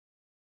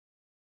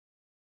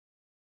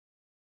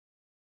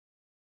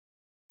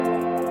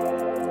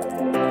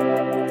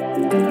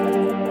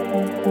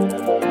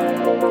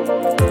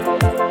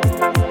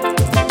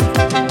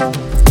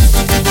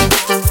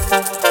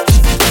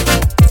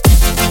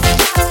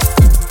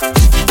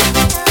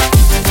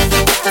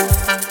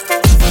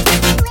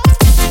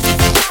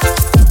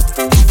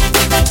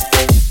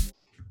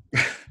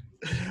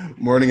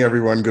Morning,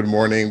 everyone. Good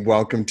morning.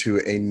 Welcome to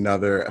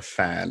another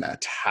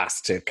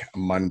fantastic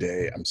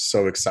Monday. I'm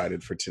so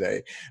excited for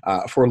today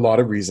for a lot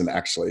of reasons,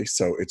 actually.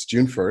 So it's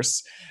June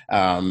 1st,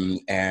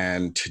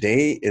 and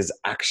today is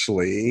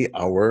actually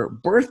our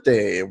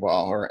birthday,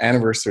 well, our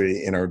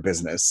anniversary in our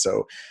business.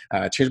 So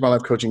Change My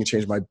Life Coaching and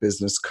Change My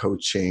Business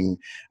Coaching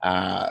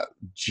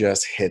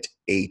just hit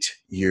 8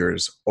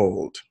 years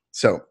old.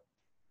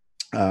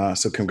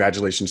 So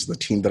congratulations to the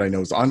team that I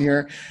know is on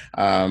here,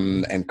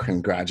 and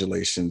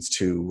congratulations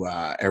to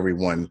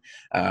everyone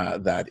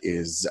that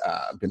is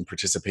been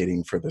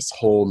participating for this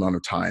whole amount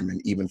of time,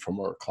 and even from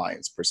our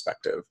clients'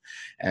 perspective.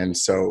 And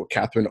so,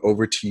 Catherine,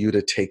 over to you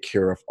to take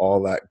care of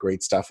all that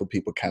great stuff with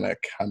people kind of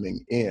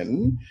coming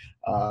in.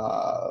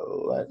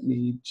 Let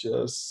me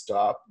just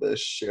stop the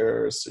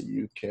share so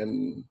you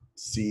can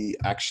see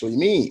actually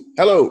me.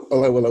 Hello.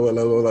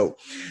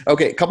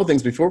 Okay, a couple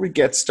things before we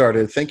get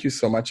started. Thank you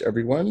so much,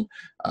 everyone.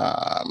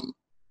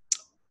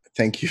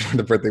 Thank you for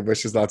the birthday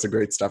wishes. Lots of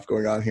great stuff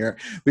going on here.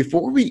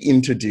 Before I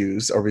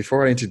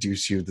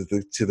introduce you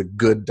to the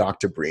good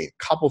Dr. Breen,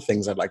 a couple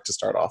things I'd like to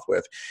start off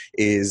with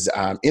is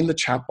in the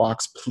chat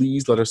box,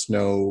 please let us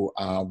know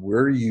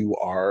where you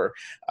are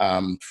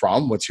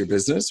from. What's your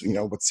business? You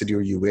know, what city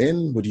are you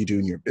in? What do you do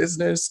in your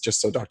business? Just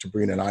so Dr.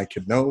 Breen and I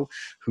could know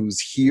who's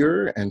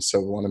here. And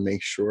so we want to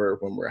make sure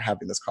when we're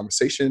having this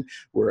conversation,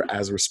 we're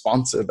as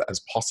responsive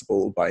as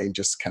possible by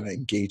just kind of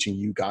engaging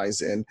you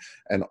guys in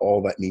and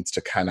all that needs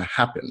to kind of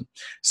happen.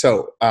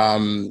 So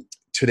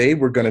today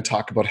we're going to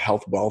talk about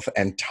health, wealth,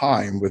 and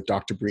time with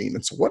Dr. Breen.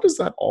 And so what does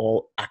that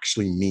all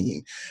actually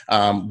mean?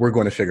 We're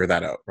going to figure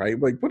that out, right?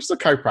 Like, what does a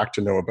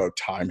chiropractor know about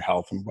time,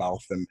 health, and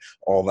wealth and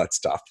all that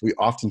stuff? We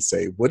often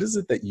say, what is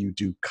it that you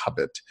do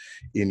covet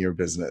in your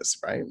business,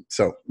 right?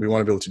 So we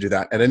want to be able to do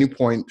that. At any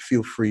point,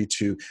 feel free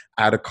to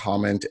add a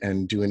comment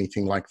and do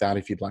anything like that.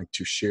 If you'd like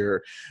to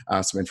share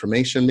some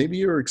information, maybe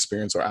your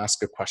experience, or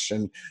ask a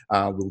question,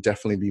 we'll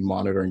definitely be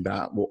monitoring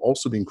that. We'll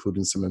also be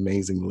including some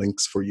amazing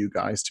links for you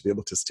guys to be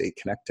able to stay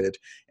connected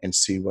and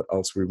see what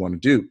else we want to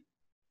do.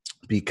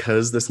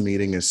 Because this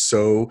meeting is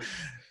so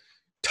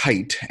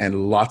tight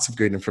and lots of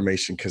great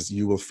information, because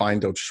you will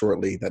find out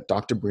shortly that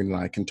Dr. Breen and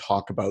I can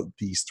talk about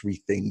these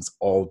three things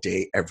all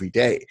day, every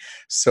day.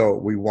 So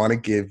we want to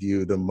give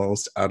you the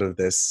most out of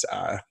this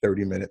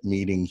 30-minute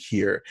meeting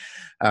here.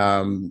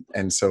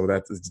 And so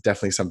that is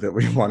definitely something that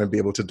we want to be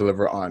able to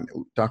deliver on.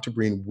 Dr.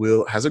 Breen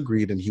has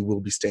agreed, and he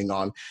will be staying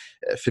on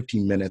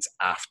 15 minutes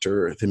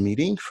after the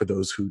meeting for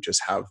those who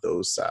just have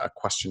those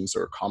questions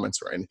or comments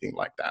or anything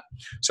like that.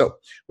 So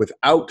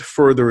without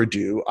further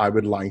ado, I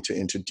would like to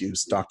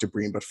introduce Dr.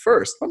 Breen. But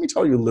first, let me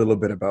tell you a little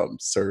bit about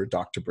Sir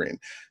Dr. Breen.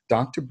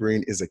 Dr.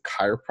 Breen is a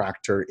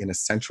chiropractor in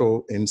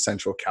central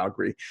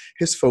Calgary.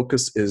 His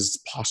focus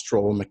is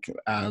postural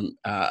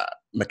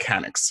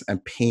mechanics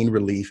and pain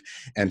relief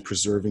and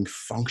preserving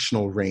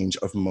functional range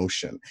of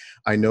motion.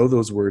 I know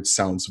those words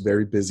sounds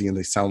very busy and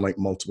they sound like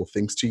multiple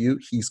things to you.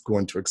 He's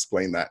going to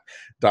explain that.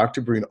 Dr.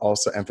 Breen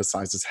also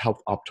emphasizes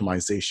health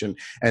optimization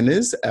and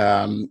is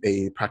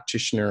a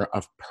practitioner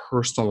of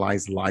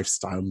personalized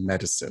lifestyle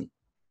medicine.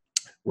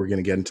 We're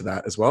going to get into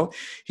that as well.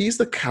 He's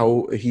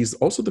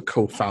also the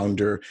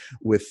co-founder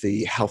with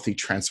the Healthy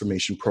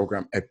Transformation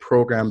Program, a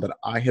program that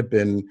I have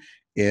been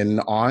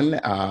on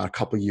a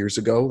couple of years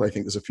ago. I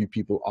think there's a few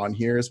people on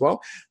here as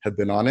well have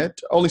been on it.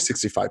 Only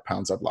 65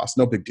 pounds I've lost.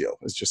 No big deal.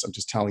 I'm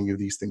just telling you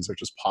these things are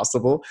just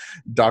possible.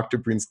 Dr.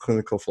 Breen's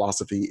clinical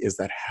philosophy is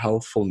that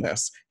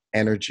healthfulness,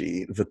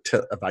 energy,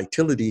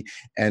 vitality,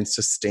 and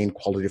sustained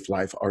quality of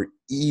life are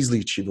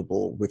easily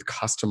achievable with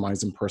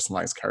customized and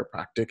personalized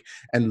chiropractic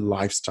and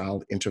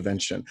lifestyle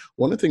intervention.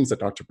 One of the things that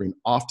Dr. Breen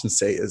often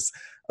say is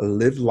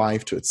live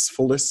life to its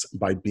fullest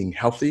by being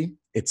healthy.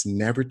 It's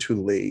never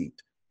too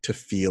late to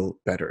feel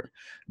better.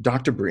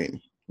 Dr. Breen,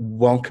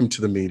 welcome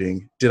to the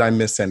meeting. Did I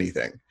miss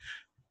anything?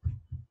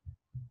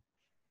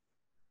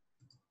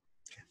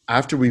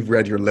 After we've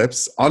read your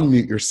lips,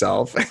 unmute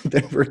yourself, and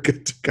then we're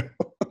good to go.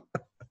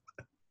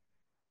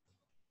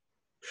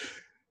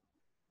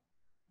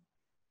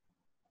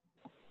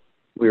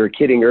 We were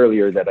kidding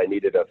earlier that I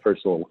needed a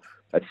personal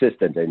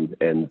assistant,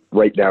 and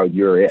right now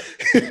you're it.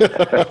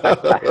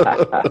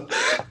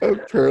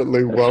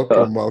 Apparently,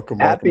 welcome.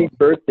 Happy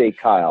birthday,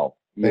 Kyle.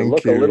 You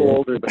look a little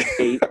older than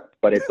 8,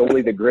 but it's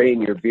only the gray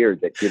in your beard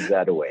that gives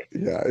that away.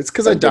 Yeah, it's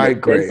because I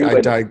dyed gray.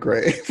 I dyed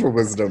gray for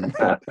wisdom.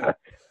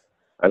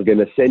 I'm going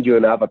to send you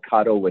an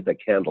avocado with a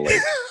candle in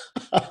it.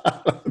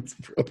 That's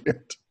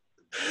brilliant.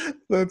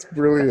 That's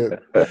brilliant.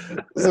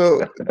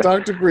 So,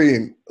 Dr.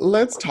 Breen,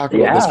 let's talk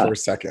about this for a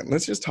second.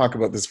 Let's just talk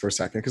about this for a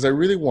second, because I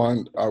really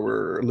want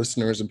our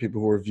listeners and people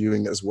who are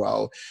viewing as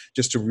well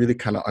just to really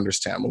kind of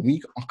understand. When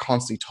we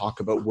constantly talk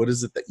about what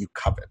is it that you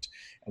covet,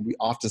 and we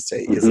often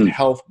say, is it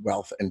health,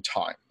 wealth, and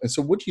time? And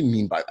so what do you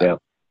mean by that? Yeah.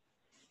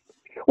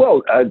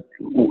 Well,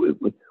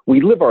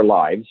 we live our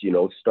lives,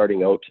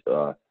 starting out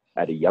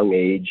at a young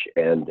age,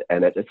 and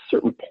at a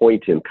certain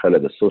point in kind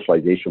of the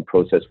socialization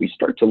process, we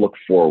start to look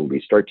forward.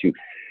 We start to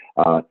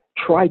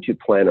try to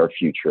plan our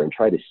future and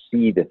try to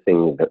see the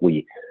thing that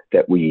we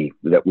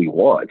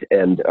want.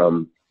 And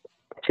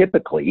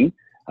typically,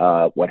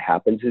 what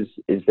happens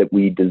is that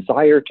we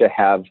desire to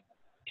have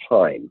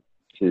time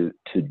to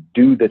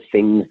do the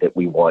things that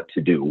we want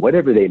to do,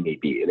 whatever they may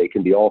be. And they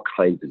can be all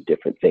kinds of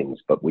different things,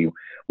 but we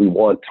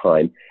want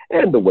time.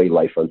 And the way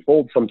life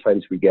unfolds,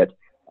 sometimes we get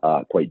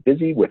quite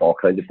busy with all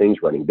kinds of things,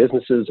 running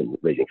businesses and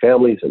raising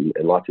families and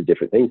lots of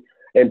different things.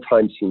 And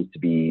time seems to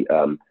be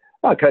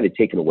kind of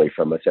taken away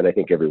from us. And I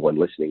think everyone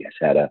listening has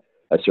had a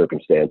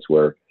circumstance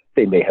where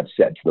they may have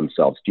said to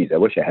themselves, geez, I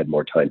wish I had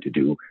more time to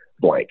do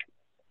blank.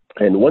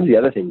 And one of the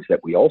other things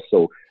that we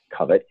also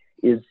covet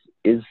is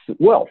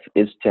wealth,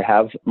 is to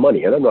have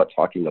money. And I'm not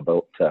talking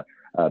about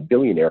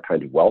billionaire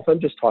kind of wealth. I'm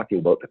just talking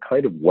about the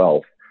kind of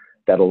wealth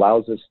that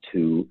allows us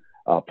to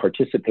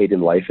participate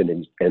in life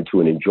and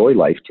to enjoy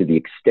life to the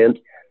extent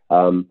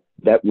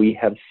that we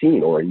have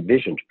seen or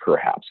envisioned,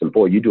 perhaps. And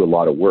boy, you do a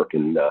lot of work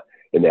in that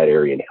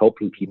area and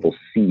helping people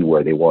see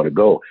where they want to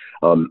go.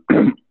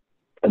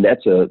 And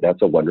that's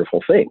a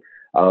wonderful thing.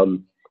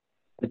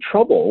 The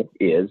trouble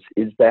is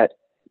that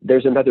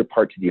there's another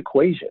part to the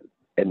equation,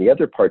 and the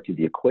other part to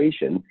the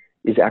equation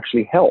is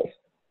actually health.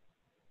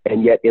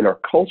 And yet, in our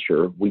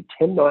culture, we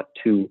tend not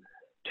to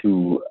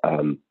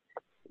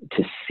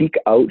seek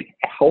out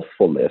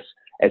healthfulness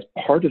as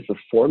part of the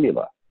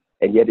formula.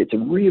 And yet, it's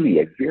really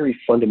a very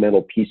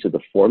fundamental piece of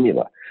the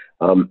formula.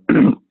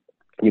 You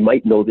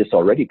might know this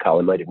already, Kyle.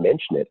 I might have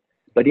mentioned it,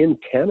 but in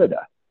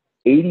Canada,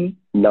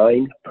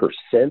 89%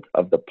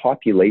 of the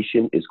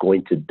population is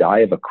going to die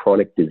of a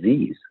chronic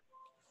disease.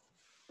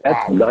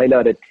 That's 9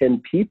 out of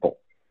 10 people.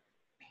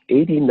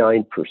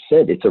 89%.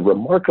 It's a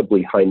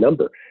remarkably high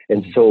number.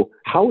 And so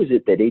how is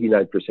it that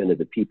 89% of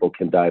the people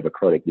can die of a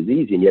chronic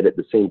disease, and yet at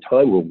the same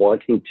time we're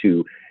wanting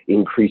to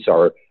increase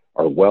our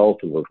wealth,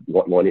 and we're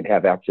wanting to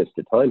have access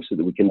to time so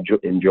that we can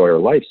enjoy our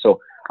life? So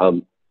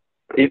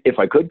if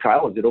I could,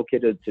 Kyle, is it okay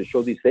to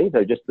show these things?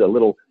 Or just a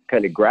little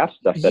kind of graph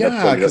stuff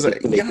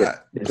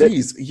that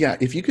please. Yeah,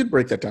 if you could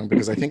break that down,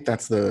 because I think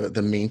that's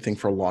the main thing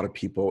for a lot of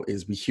people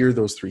is we hear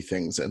those three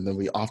things and then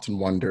we often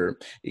wonder,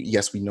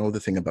 yes, we know the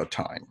thing about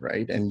time,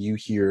 right? And you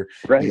hear,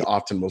 we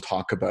often will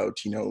talk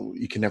about,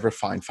 you can never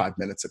find 5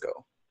 minutes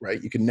ago, right?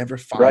 You can never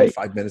find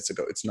 5 minutes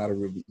ago. It's not a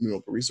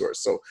renewable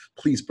resource. So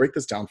please break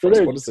this down for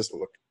us. What does this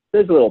look?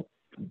 There's a little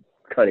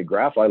kind of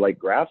graph. I like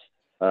graphs.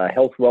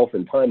 Health, wealth,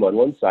 and time on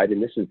one side, and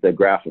this is the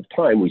graph of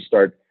time. We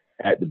start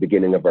at the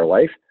beginning of our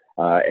life,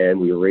 and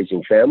we are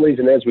raising families,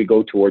 and as we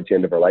go towards the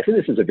end of our life, and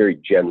this is a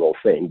very general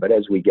thing, but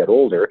as we get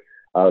older,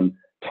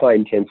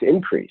 time tends to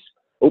increase.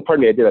 Oh,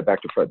 pardon me, I did that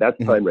back to front. That's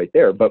time right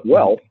there. But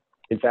wealth,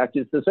 in fact,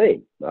 is the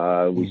same.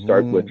 We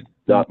start with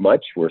not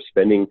much. We're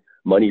spending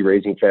money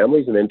raising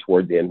families, and then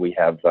toward the end, we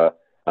have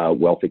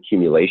wealth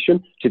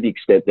accumulation to the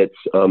extent that's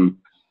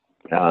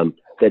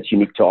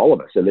unique to all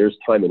of us. And there's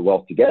time and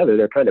wealth together.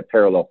 They're kind of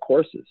parallel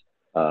courses.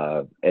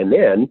 And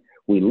then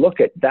we look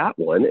at that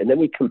one, and then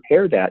we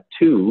compare that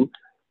to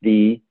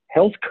the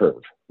health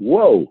curve.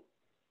 Whoa,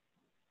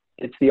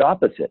 it's the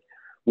opposite.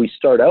 We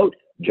start out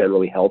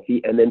generally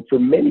healthy, and then for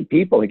many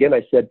people, again,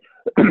 I said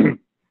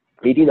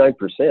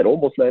 89%,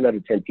 almost 9 out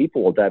of 10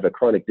 people will die of a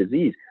chronic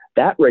disease.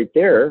 That right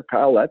there,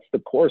 Kyle, that's the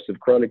course of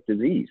chronic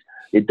disease.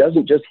 It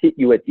doesn't just hit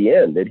you at the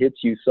end. It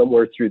hits you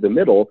somewhere through the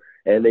middle,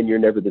 and then you're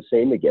never the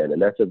same again.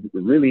 And that's a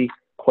really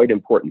quite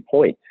important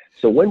point.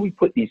 So when we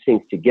put these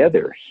things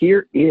together,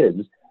 here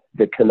is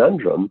the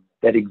conundrum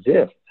that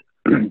exists.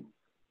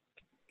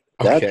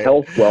 That's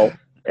health, wealth,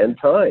 and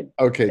time.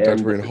 Okay,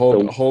 Dr. Breen,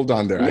 hold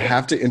on there. I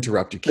have to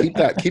interrupt you. Keep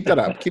that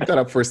up. Keep that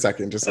up for a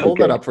second. Just hold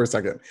that up for a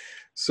second.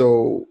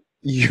 So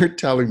you're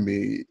telling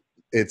me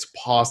it's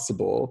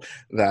possible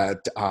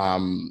that,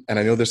 and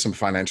I know there's some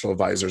financial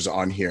advisors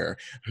on here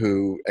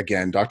who,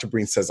 again, Dr.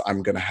 Breen says,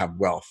 I'm going to have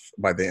wealth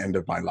by the end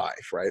of my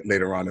life, right?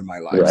 Later on in my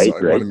life. So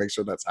I want to make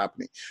sure that's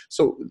happening.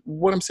 So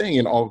what I'm saying,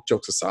 and all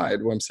jokes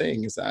aside, what I'm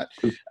saying is that,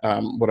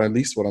 what I'm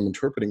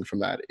interpreting from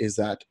that is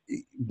that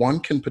one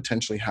can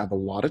potentially have a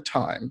lot of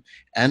time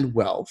and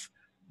wealth,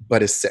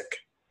 but is sick.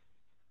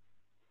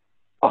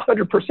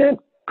 100%.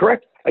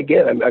 Correct.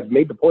 Again, I've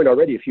made the point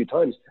already a few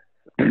times.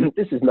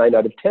 This is 9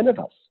 out of 10 of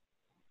us.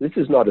 This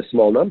is not a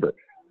small number.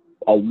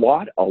 A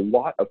lot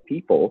of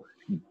people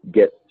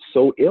get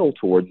so ill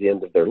towards the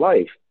end of their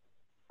life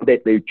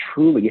that they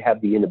truly have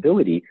the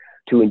inability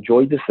to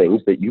enjoy the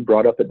things that you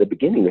brought up at the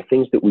beginning, the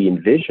things that we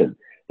envision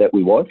that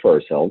we want for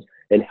ourselves,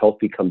 and health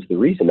becomes the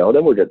reason. Now,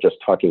 then we're not just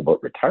talking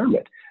about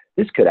retirement.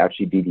 This could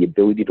actually be the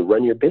ability to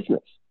run your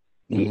business,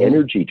 the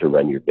energy to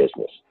run your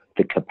business,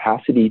 the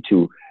capacity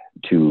to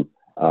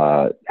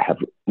have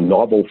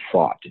novel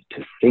thought,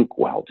 to think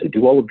well, to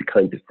do all of the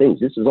kinds of things.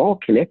 This is all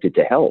connected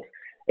to health,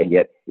 and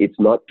yet it's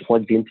not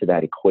plugged into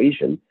that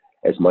equation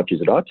as much as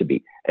it ought to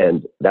be.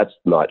 And that's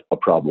not a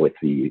problem with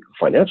the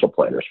financial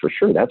planners, for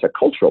sure. That's a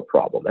cultural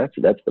problem.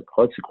 That's the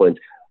consequence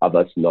of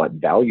us not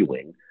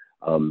valuing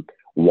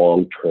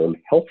long-term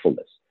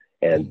healthfulness.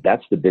 And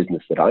that's the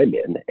business that I'm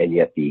in, and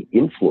yet the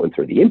influence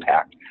or the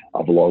impact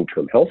of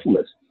long-term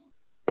healthfulness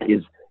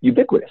is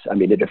ubiquitous. I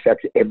mean, it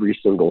affects every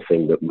single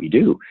thing that we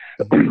do.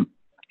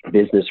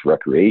 Business,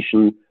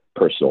 recreation,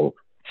 personal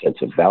sense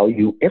of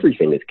value.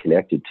 Everything is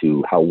connected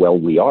to how well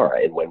we are.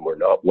 And when we're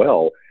not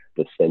well,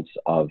 the sense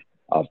of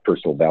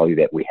personal value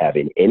that we have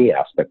in any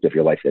aspect of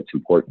your life that's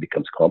important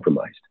becomes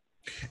compromised.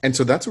 And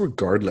so that's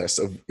regardless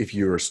of if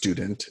you're a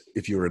student,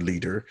 if you're a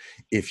leader,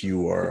 if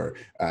you are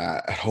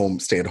at home,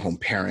 stay-at-home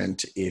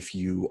parent, if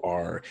you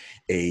are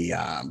a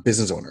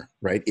business owner,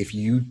 right? If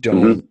you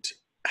don't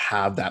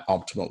have that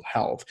optimal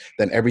health,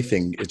 then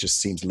everything, it just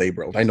seems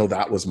labeled. I know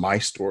that was my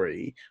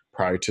story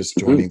prior to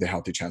joining the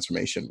Healthy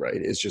Transformation, right?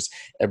 It's just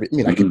I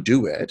could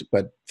do it,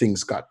 but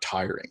things got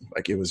tiring.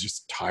 Like it was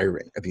just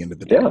tiring at the end of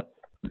the day. Yeah.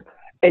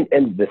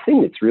 And the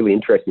thing that's really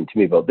interesting to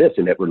me about this,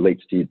 and it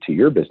relates to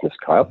your business,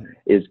 Kyle,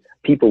 is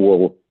people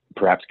will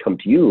perhaps come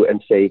to you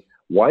and say,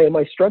 why am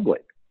I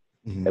struggling?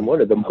 And one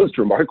of the most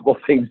remarkable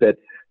things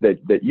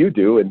that you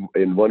do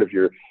in one of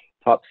your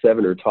top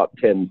 7 or top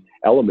 10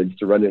 elements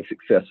to run a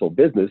successful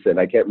business, and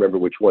I can't remember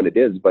which one it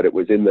is, but it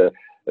was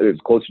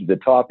closer to the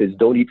top, is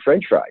don't eat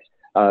French fries.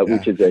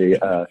 Which is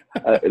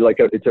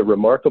it's a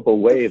remarkable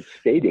way of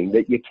stating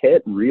that you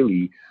can't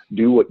really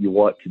do what you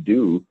want to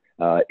do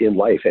in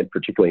life, and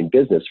particularly in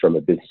business from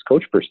a business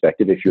coach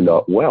perspective, if you're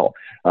not well.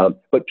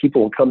 But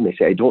people will come and they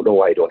say, I don't know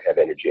why I don't have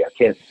energy. I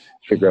can't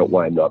figure out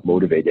why I'm not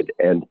motivated.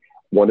 And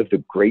one of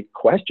the great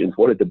questions,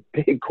 one of the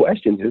big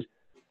questions is,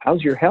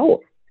 how's your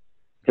health?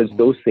 Because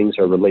those things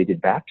are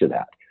related back to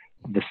that.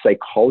 The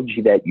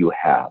psychology that you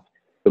have,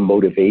 the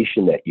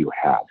motivation that you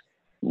have,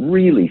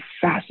 really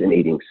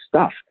fascinating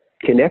stuff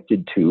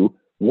connected to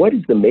what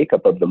is the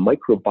makeup of the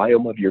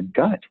microbiome of your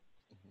gut.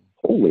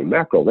 Holy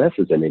mackerel, this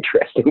is an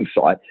interesting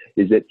thought,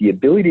 is that the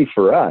ability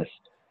for us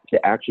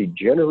to actually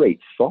generate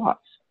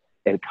thoughts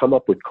and come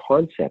up with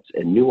concepts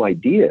and new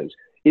ideas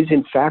is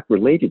in fact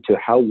related to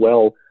how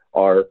well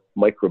our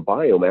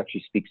microbiome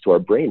actually speaks to our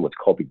brain, what's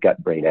called the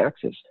gut-brain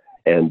axis.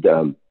 And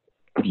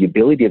the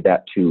ability of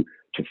that to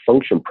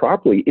function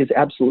properly is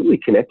absolutely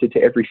connected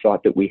to every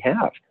thought that we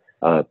have.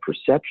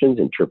 Perceptions,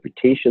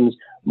 interpretations,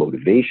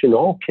 motivation,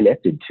 all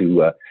connected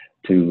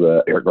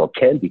or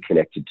can be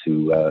connected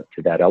to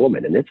that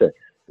element, and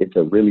it's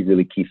a really,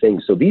 really key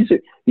thing. So these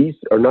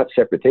are not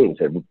separate things;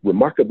 they're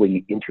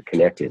remarkably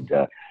interconnected.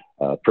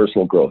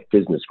 Personal growth,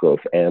 business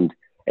growth, and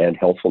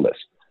healthfulness.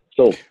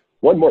 So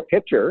one more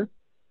picture.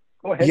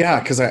 Go ahead. Yeah,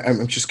 because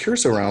I'm just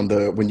curious around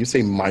when you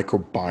say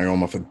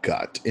microbiome of a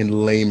gut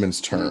in layman's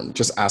term,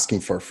 just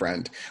asking for a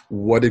friend,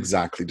 what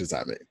exactly does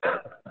that mean?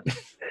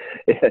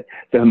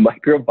 The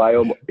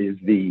microbiome is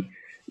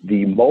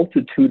the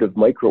multitude of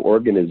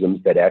microorganisms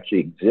that actually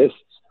exists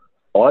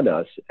on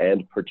us,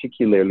 and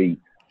particularly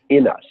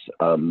in us,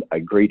 a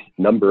great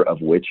number of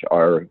which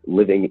are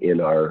living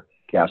in our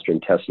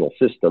gastrointestinal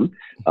system.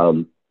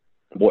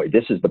 Boy,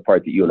 this is the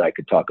part that you and I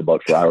could talk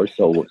about for hours.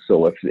 So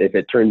if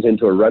it turns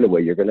into a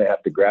runaway, you're going to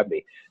have to grab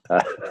me.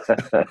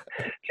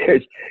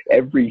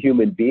 Every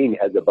human being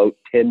has about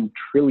 10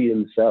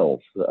 trillion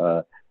cells.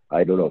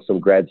 I don't know, some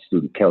grad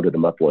student counted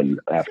them up one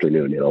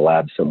afternoon in a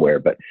lab somewhere,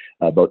 but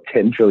about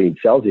 10 trillion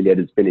cells, and yet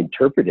it's been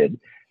interpreted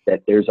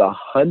that there's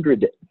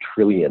 100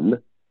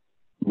 trillion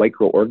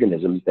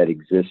microorganisms that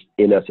exist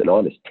in us and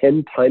on us,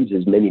 10 times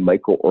as many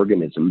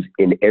microorganisms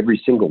in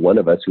every single one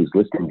of us who's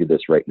listening to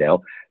this right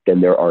now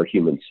than there are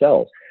human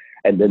cells.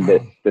 And then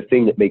the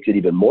thing that makes it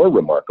even more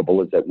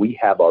remarkable is that we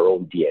have our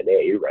own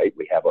DNA, right?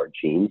 We have our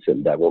genes,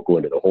 and I won't go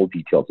into the whole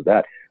details of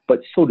that,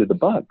 but so do the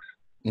bugs.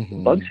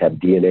 Bugs have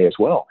DNA as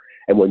well.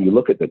 And when you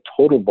look at the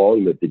total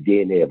volume of the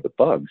DNA of the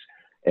bugs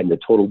and the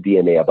total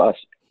DNA of us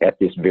at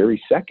this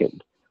very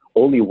second,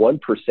 only 1%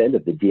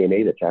 of the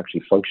DNA that's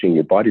actually functioning in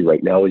your body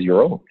right now is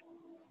your own.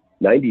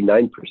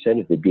 99%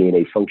 of the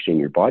DNA functioning in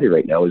your body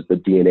right now is the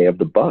DNA of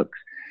the bugs.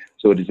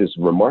 So it is this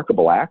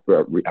remarkable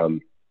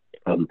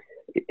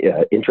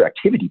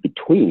interactivity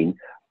between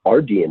our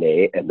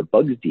DNA and the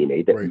bug's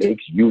DNA that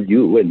makes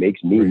you and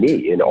makes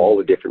me in all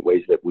the different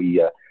ways that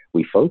we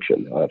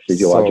function,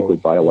 physiologically,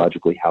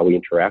 biologically, how we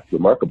interact.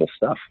 Remarkable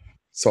stuff.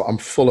 So I'm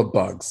full of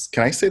bugs.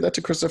 Can I say that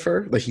to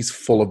Christopher? Like he's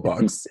full of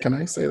bugs. Can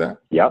I say that?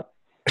 Yeah.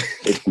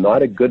 It's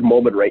not a good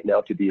moment right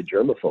now to be a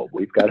germaphobe.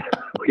 We got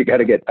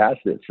to get past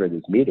this for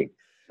this meeting.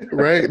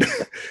 Right.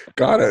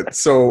 Got it.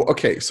 So,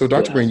 okay. So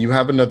Dr. Breen, you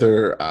have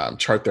another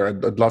chart there.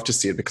 I'd love to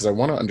see it because I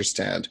want to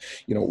understand,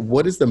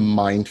 what is the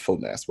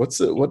mindfulness?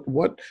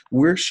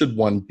 Where should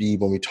one be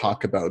when we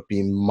talk about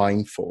being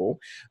mindful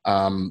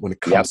when it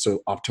comes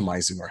to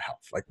optimizing our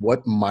health? Like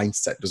what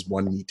mindset does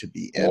one need to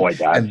be in?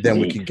 And then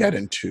we can get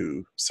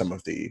into some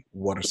of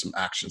what are some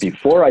actions?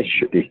 Before I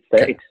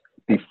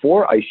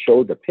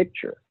show the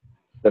picture,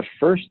 the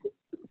first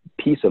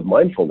piece of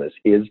mindfulness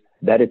is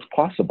that it's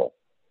possible.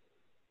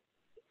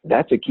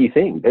 That's a key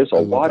thing. There's a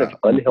lot of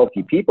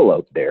unhealthy people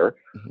out there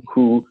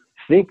who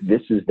think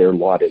this is their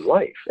lot in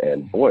life.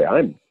 And boy,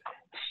 I'm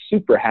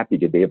super happy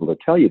to be able to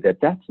tell you that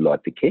that's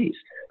not the case.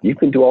 You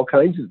can do all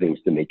kinds of things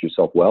to make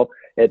yourself well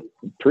at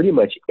pretty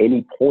much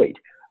any point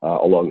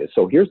along this.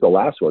 So here's the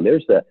last one.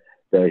 There's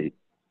the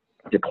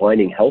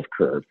declining health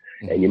curve.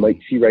 And you might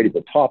see right at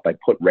the top, I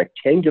put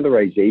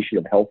rectangularization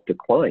of health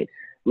decline.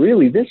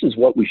 Really, this is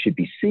what we should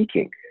be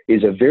seeking.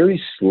 is a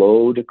very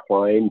slow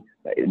decline,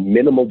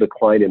 minimal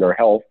decline in our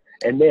health.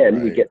 And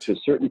then we get to a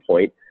certain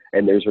point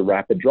and there's a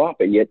rapid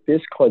drop. And yet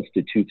this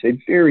constitutes a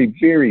very,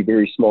 very,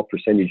 very small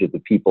percentage of the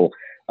people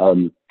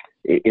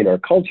in our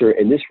culture.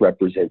 And this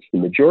represents the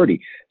majority.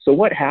 So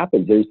what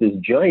happens? There's this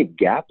giant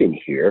gap in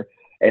here.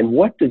 And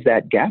what does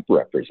that gap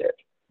represent?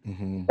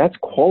 Mm-hmm. That's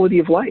quality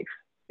of life.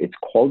 It's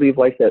quality of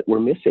life that we're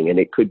missing. And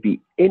it could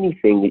be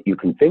anything that you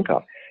can think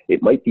of.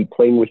 It might be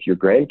playing with your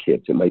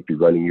grandkids. It might be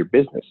running your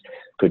business.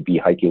 It could be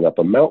hiking up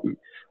a mountain.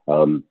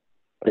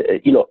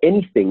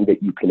 Anything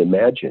that you can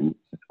imagine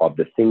of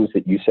the things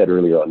that you said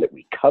earlier on that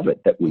we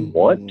covet, that we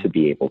want to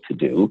be able to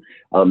do,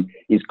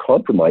 is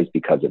compromised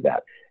because of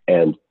that.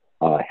 And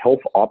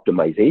health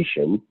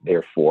optimization,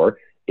 therefore,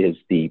 is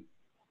the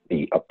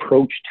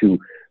approach to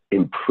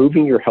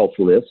improving your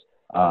healthfulness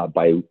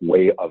by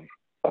way of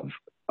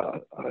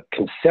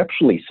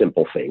conceptually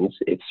simple things.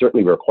 It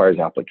certainly requires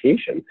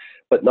application,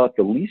 but not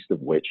the least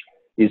of which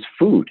is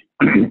food.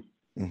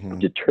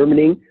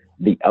 Determining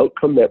the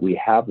outcome that we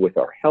have with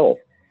our health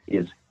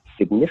is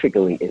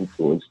significantly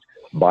influenced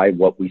by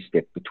what we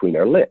stick between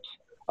our lips,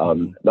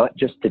 not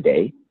just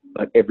today,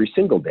 but every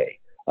single day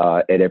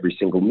and every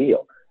single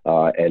meal.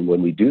 And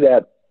when we do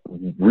that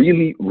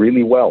really,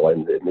 really well,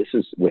 and this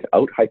is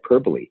without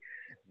hyperbole,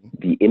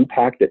 the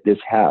impact that this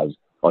has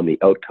on the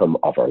outcome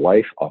of our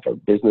life, of our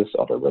business,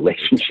 of our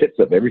relationships,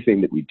 of everything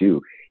that we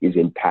do is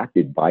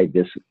impacted by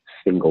this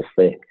single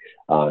thing.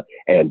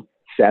 And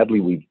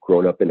sadly, we've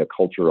grown up in a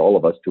culture, all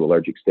of us to a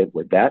large extent,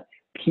 where that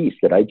piece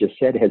that I just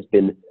said has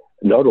been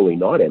not only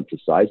not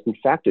emphasized, in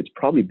fact, it's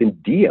probably been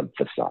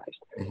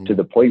de-emphasized to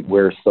the point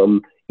where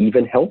some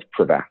even health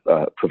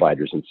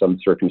providers in some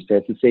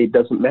circumstances say it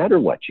doesn't matter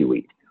what you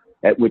eat,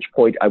 at which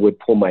point I would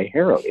pull my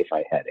hair out if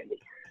I had any.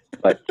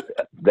 But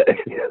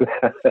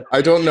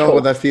I don't know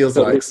what that feels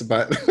like,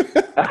 but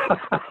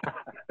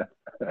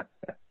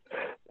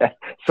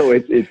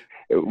so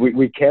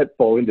we can't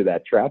fall into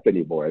that trap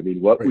anymore. I mean,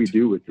 what we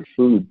do with the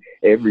food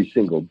every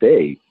single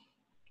day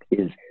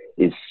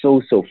is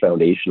so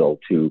foundational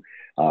to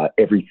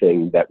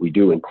everything that we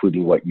do,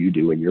 including what you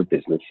do in your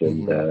business,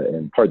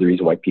 and part of the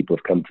reason why people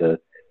have come to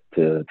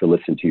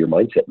listen to your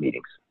mindset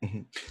meetings.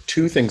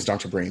 Two things,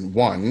 Dr. Breen.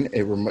 One,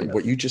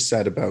 what you just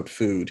said about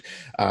food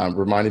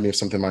reminded me of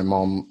something my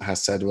mom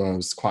has said when I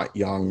was quite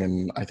young,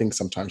 and I think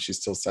sometimes she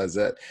still says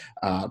it.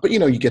 But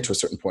you get to a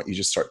certain point, you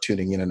just start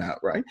tuning in and out,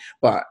 right?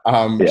 But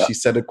she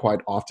said it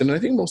quite often, and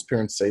I think most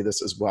parents say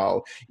this as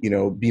well.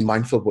 Be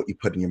mindful of what you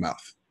put in your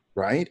mouth.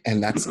 Right?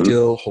 And that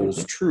still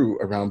holds true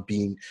around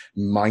being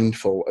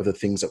mindful of the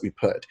things that we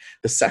put.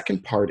 The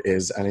second part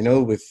is, and I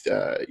know with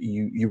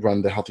you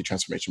run the Healthy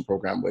Transformation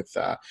Program with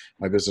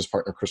my business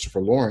partner,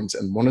 Christopher Lawrence.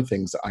 And one of the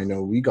things that I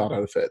know we got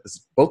out of it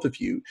is both of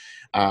you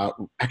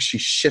actually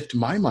shift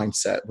my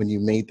mindset when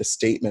you made the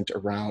statement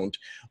around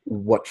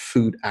what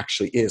food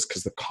actually is,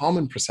 because the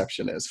common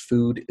perception is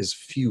food is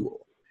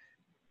fuel.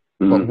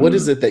 But what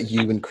is it that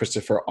you and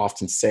Christopher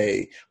often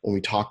say when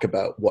we talk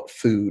about what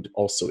food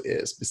also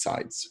is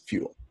besides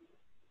fuel?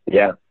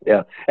 Yeah.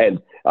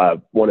 And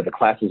one of the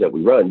classes that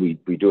we run,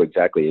 we do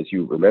exactly as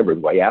you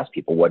remembered. I ask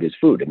people, what is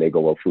food? And they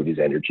go, well, food is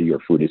energy or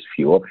food is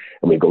fuel.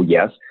 And we go,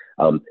 yes.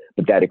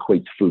 But that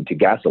equates food to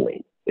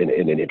gasoline in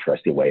an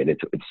interesting way. And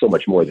it's so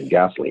much more than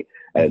gasoline.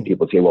 And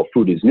people say, well,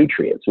 food is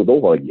nutrients. So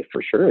well, yeah,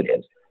 for sure it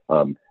is.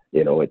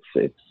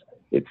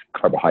 It's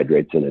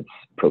carbohydrates and it's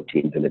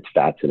proteins and it's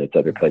fats and it's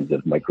other kinds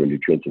of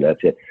micronutrients, and that's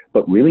it.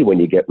 But really, when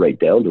you get right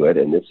down to it,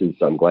 and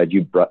I'm glad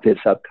you brought this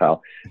up,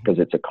 Kyle, because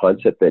it's a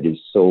concept that is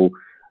so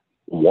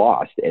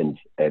lost and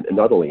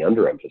not only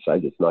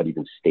underemphasized, it's not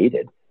even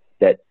stated,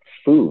 that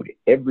food,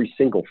 every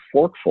single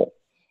forkful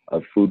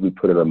of food we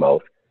put in our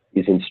mouth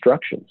is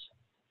instructions.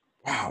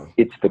 Wow.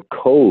 It's the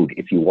code,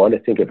 if you want to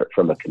think of it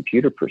from a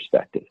computer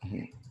perspective.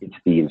 It's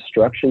the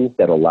instructions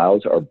that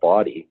allows our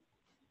body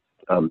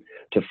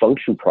to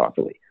function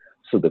properly.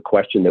 So the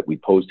question that we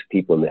pose to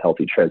people in the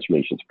Healthy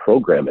Transformations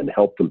program and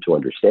help them to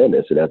understand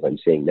this, and as I'm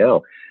saying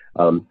now,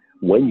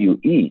 when you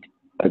eat,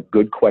 a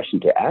good question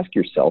to ask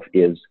yourself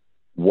is,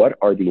 what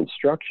are the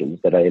instructions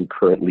that I am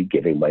currently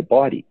giving my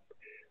body?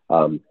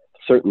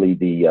 Certainly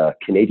the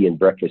Canadian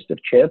breakfast of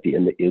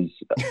champion is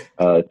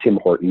Tim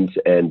Hortons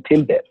and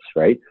Timbits,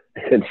 right?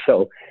 And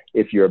so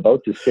if you're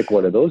about to stick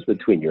one of those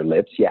between your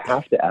lips, you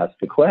have to ask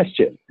the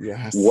question,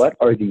 what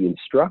are the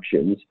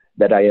instructions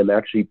that I am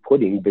actually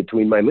putting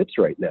between my lips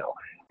right now?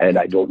 And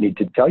I don't need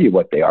to tell you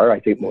what they are. I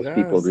think most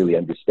people really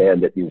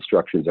understand that the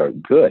instructions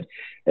aren't good.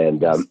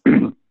 And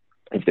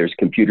if there's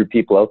computer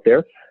people out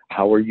there,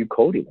 how are you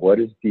coding?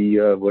 What's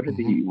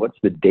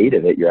the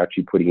data that you're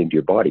actually putting into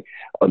your body?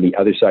 On the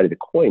other side of the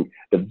coin,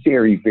 the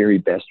very, very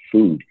best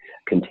food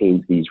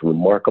contains these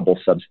remarkable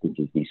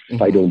substances, these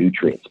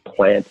phytonutrients.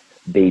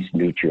 Plant-based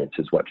nutrients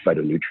is what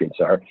phytonutrients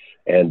are.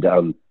 And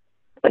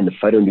the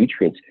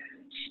phytonutrients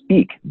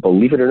speak,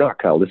 believe it or not,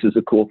 Kyle, this is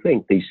a cool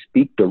thing. They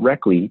speak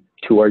directly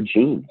to our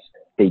genes.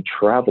 They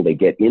travel, they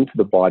get into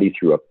the body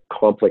through a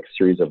complex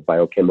series of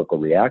biochemical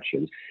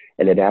reactions,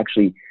 and it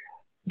actually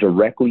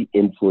directly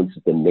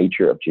influences the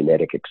nature of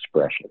genetic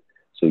expression.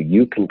 So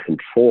you can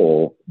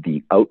control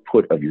the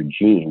output of your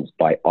genes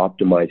by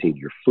optimizing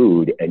your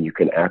food, and you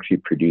can actually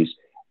produce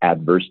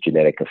adverse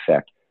genetic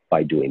effect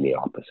by doing the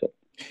opposite.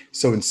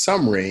 So in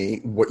summary,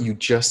 what you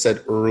just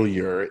said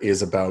earlier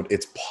is about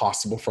it's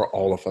possible for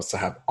all of us to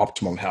have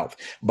optimum health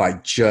by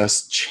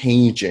just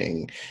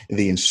changing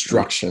the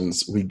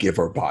instructions we give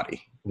our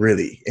body,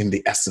 really, in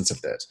the essence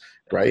of this,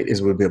 right?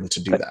 Is we'll be able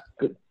to do that.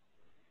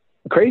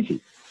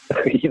 Crazy.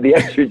 The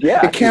answer is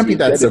yeah. It can't be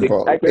that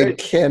simple. It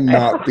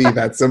cannot be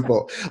that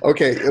simple.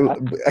 Okay,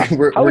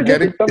 we're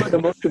getting some of the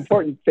most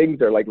important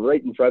things are like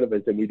right in front of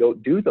us, and we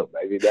don't do them.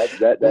 I mean, that's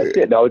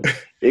it. Now,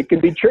 it can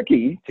be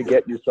tricky to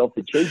get yourself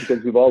to change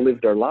because we've all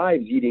lived our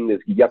lives eating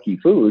this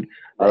yucky food,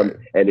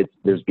 and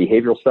there's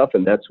behavioral stuff,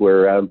 and that's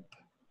where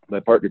my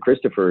partner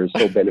Christopher is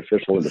so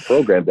beneficial in the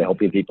program to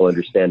helping people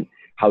understand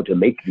how to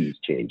make these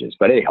changes.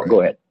 But anyhow,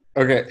 go ahead.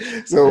 Okay,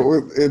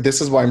 so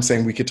this is why I'm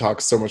saying we could talk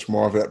so much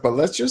more of it, but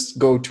let's just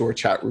go to our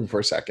chat room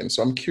for a second.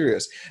 So I'm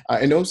curious.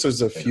 I know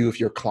there's a few of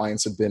your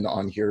clients have been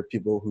on here,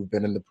 people who've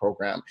been in the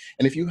program.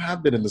 And if you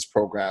have been in this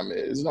program,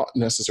 it's not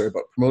necessarily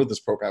about promoting this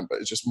program, but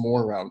it's just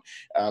more around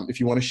if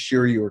you want to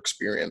share your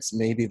experience,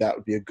 maybe that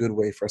would be a good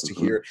way for us to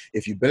hear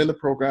if you've been in the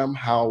program,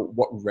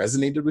 what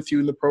resonated with you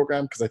in the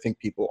program, because I think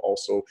people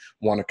also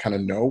want to kind of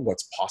know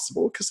what's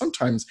possible, because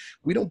sometimes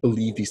we don't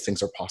believe these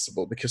things are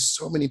possible because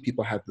so many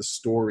people have the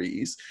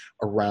stories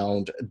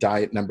around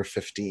diet number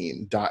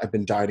 15. I've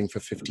been dieting for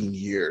 15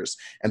 years,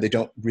 and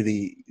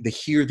they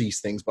hear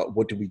these things, but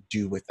what do we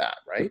do with that,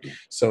 right?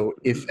 So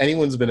if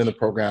anyone's been in the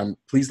program,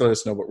 please let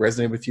us know what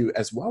resonated with you,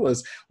 as well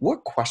as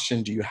what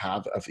question do you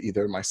have of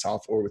either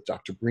myself or with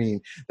Dr. Breen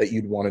that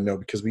you'd want to know,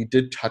 because we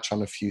did touch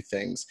on a few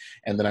things.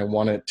 And then I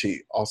wanted to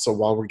also,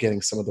 while we're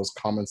getting some of those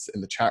comments in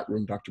the chat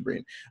room, Dr.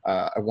 Breen,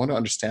 I want to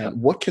understand,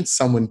 what can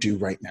someone do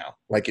right now?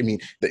 Like, I mean,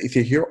 if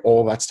you hear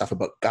all that stuff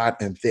about gut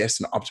and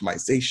this and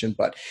optimization,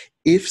 but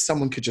if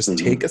someone could just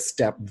take a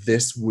step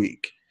this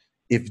week,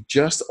 if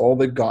just all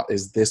they've got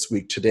is this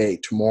week, today,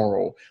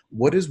 tomorrow,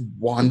 what is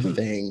one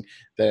thing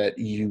that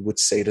you would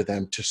say to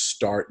them to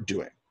start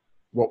doing?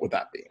 What would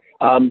that be?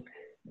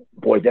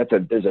 Boy, there's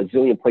a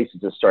zillion places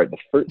to start. The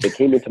first that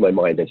came into my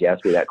mind as you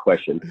asked me that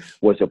question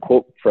was a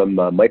quote from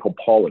Michael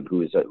Pollan,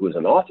 who is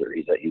an author.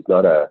 He's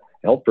not a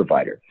health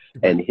provider,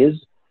 and his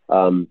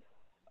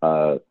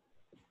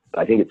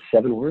I think it's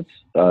 7 words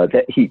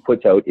that he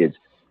puts out is: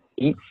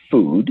 eat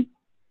food,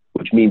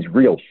 which means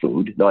real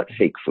food, not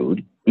fake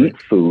food. Eat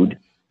food,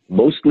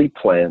 mostly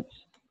plants,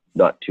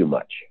 not too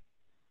much.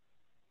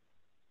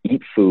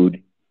 Eat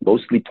food,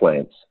 mostly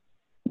plants,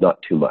 not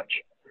too much.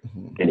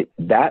 And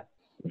that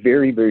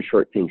very, very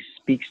short thing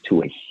speaks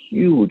to a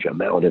huge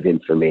amount of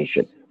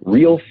information.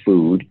 Real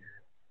food,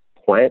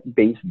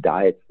 plant-based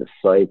diets, the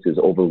science is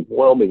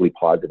overwhelmingly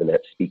positive, and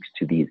that speaks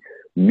to these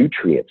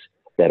nutrients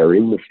that are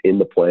in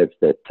the plants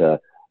that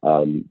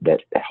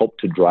help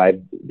to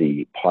drive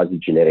the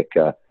positive genetic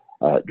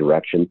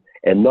direction,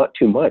 and not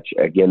too much.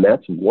 Again,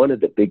 that's one of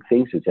the big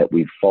things, is that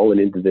we've fallen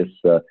into this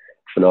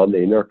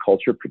phenomenon in our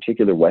culture,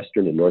 particular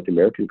Western and North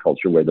American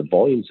culture, where the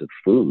volumes of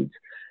foods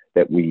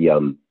that we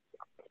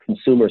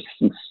consume are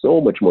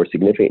so much more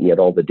significant, yet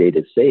all the data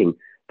is saying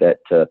that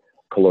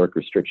caloric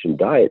restriction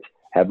diets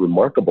have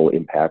remarkable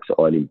impacts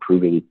on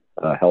improving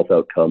health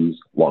outcomes,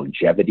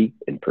 longevity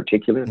in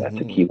particular, that's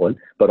a key one,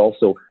 but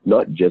also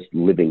not just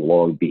living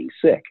long, being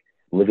sick,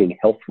 living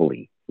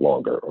healthfully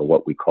longer, or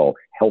what we call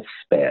health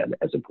span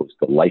as opposed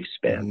to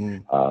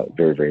lifespan.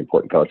 Very, very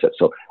important concept.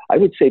 So I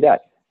would say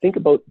that, think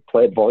about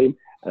plant volume,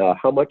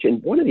 how much,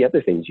 and one of the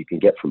other things you can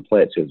get from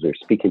plants is they're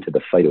speaking to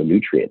the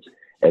phytonutrients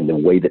and the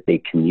way that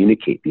they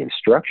communicate the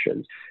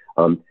instructions.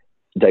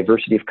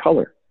 Diversity of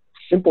color,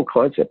 simple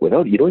concept. You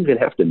don't even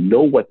have to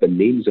know what the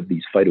names of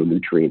these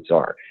phytonutrients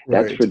are.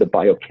 That's for the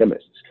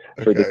biochemists.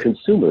 For the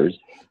consumers,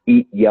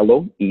 eat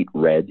yellow, eat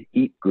red,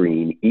 eat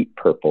green, eat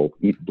purple,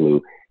 eat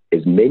blue,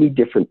 as many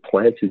different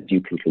plants as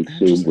you can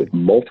consume with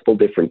multiple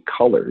different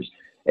colors.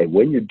 And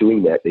when you're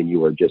doing that, then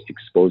you are just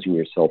exposing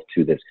yourself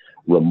to this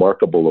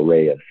remarkable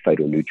array of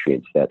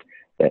phytonutrients that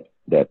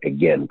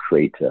again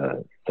create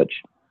such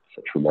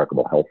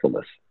remarkable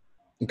healthfulness.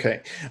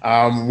 Okay.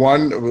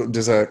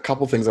 There's a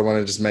couple things I want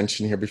to just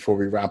mention here before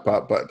we wrap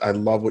up, but I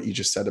love what you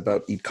just said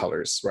about eat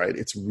colors, right?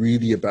 It's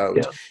really about,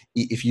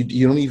 if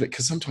you don't even,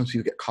 because sometimes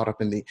people get caught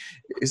up in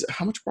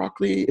how much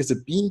broccoli? Is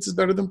it beans is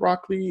better than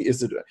broccoli?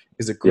 Is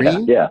it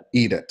green?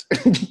 Eat it,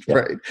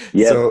 right?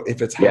 So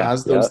if it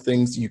has those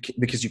things,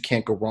 because you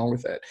can't go wrong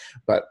with it.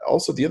 But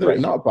also the other,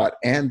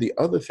 and the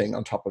other thing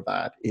on top of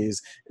that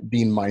is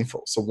being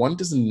mindful. So one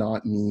does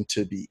not need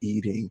to be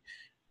eating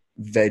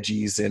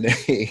veggies in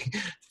a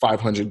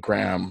 500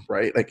 gram,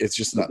 right? Like, it's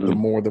just not the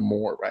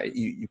more, right?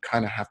 You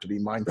kind of have to be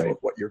mindful of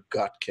what your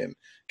gut can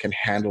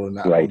handle in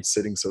that one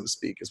sitting, so to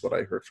speak, is what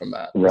I heard from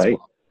that. Right.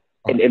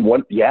 Well. And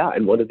one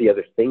of the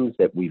other things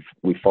that we've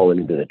fallen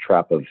into the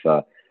trap of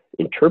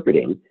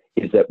interpreting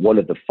is that one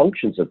of the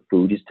functions of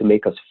food is to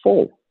make us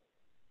full.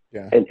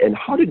 Yeah. And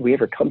how did we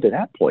ever come to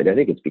that point? I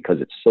think it's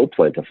because it's so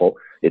plentiful,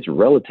 it's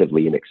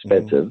relatively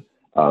inexpensive,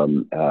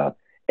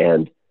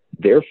 and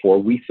therefore,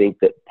 we think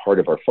that part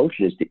of our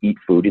function is to eat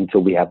food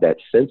until we have that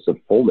sense of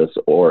fullness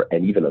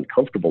and even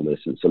uncomfortableness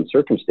in some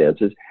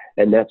circumstances.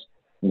 And that's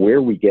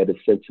where we get a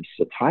sense of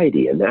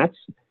satiety. And that's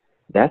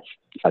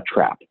a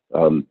trap,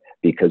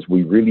 because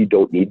we really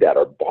don't need that.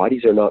 Our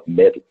bodies are not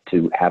meant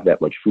to have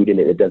that much food in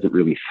it. It doesn't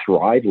really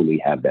thrive when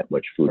we have that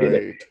much food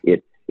in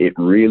it. It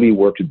really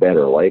works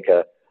better like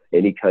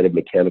any kind of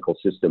mechanical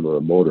system or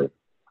a motor,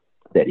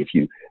 that if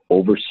you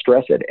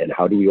overstress it. And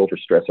how do we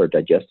overstress our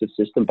digestive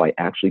system? By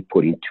actually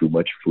putting too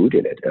much food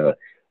in it.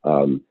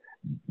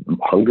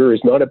 Hunger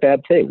is not a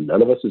bad thing.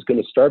 None of us is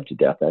going to starve to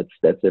death.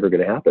 That's never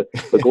going to happen.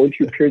 But going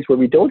through periods where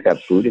we don't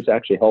have food is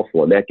actually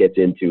helpful. And that gets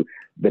into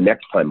the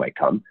next time I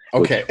come,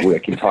 which we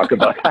can talk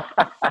about.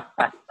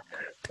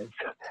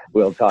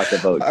 We'll talk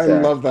about I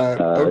love that.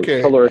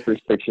 caloric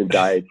restriction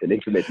diets and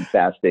intermittent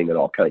fasting and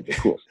all kinds of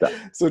cool stuff.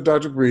 So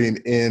Dr. Breen,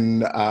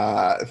 in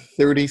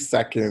 30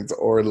 seconds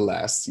or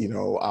less,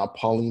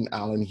 Pauline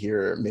Allen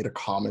here made a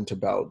comment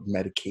about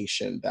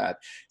medication, that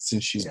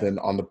since she's been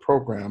on the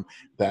program,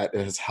 that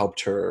it has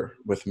helped her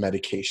with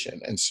medication.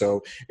 And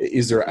so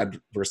is there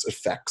adverse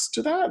effects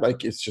to that?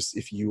 Like, it's just,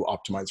 if you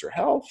optimize your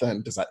health,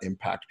 and does that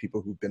impact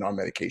people who've been on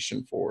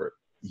medication for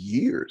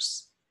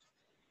years?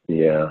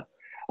 Yeah.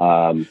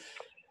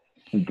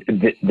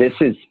 This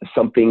is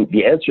something,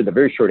 the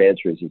very short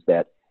answer is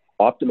that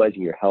optimizing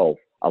your health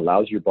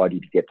allows your body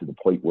to get to the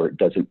point where it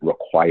doesn't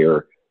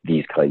require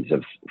these kinds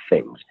of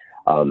things.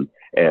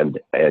 And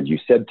you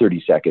said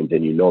 30 seconds,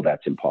 and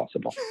that's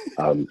impossible.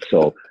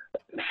 So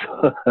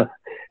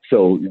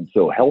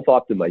health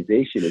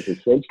optimization is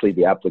essentially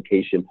the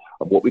application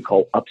of what we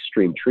call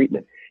upstream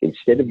treatment.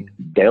 Instead of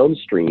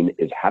downstream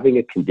is having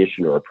a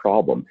condition or a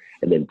problem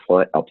and then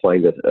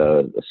applying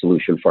a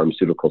solution,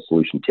 pharmaceutical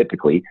solution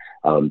typically,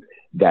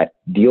 that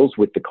deals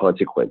with the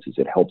consequences.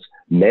 It helps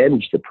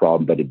manage the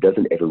problem, but it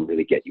doesn't ever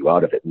really get you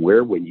out of it.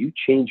 Where when you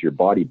change your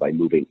body by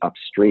moving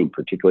upstream,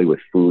 particularly with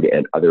food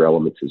and other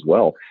elements as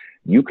well,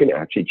 you can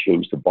actually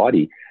change the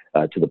body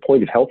to the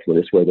point of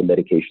healthfulness where the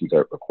medications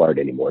aren't required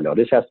anymore. Now,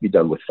 this has to be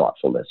done with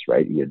thoughtfulness,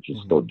 right? You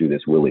just don't do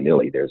this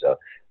willy-nilly. There's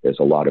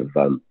a lot of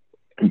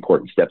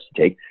important steps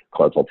to take,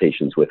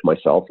 consultations with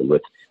myself and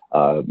with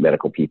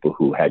medical people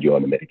who had you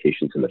on the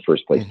medications in the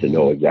first place to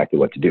know exactly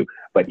what to do.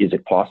 But is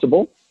it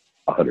possible?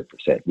 100%.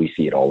 We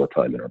see it all the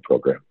time in our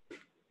program.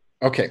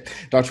 Okay,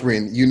 Dr.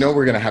 Breen,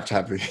 we're going to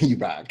have you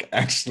back.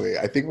 Actually,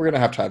 I think we're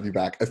going to have you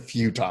back a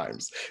few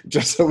times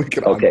just so we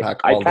can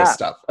unpack all this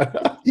stuff.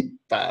 You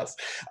pass.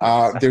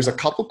 There's a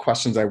couple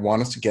questions I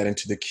want us to get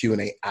into the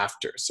Q&A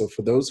after. So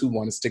for those who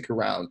want to stick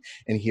around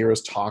and hear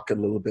us talk a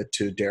little bit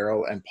to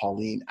Daryl and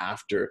Pauline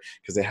after,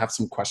 because they have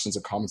some questions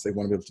or comments they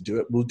want to be able to do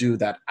it, we'll do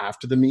that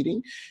after the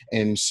meeting.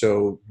 And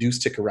so do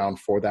stick around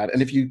for that.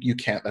 And if you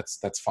can't,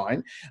 that's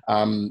fine.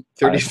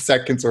 30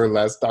 seconds or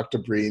less, Dr.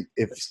 Breen,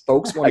 if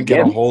folks want to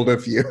get a hold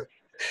of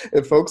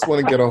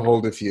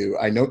you,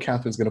 I know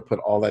Catherine's going to put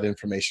all that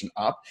information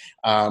up.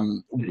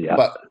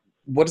 But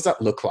what does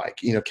that look like?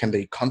 Can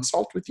they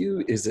consult with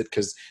you? Is it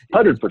because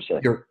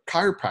 100%. You're a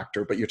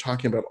chiropractor, but you're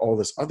talking about all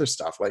this other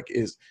stuff? Like,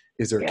 is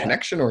there a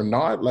connection or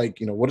not? Like,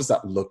 what does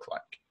that look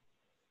like?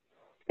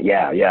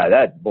 Yeah.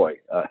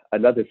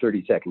 Another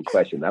 30-second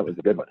question. That was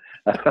a good one.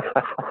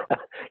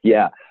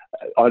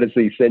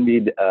 Honestly, send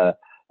me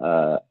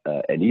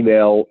an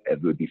email.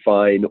 It would be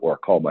fine, or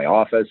call my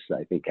office.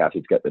 I think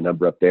Kathy's got the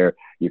number up there.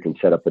 You can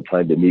set up the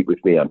time to meet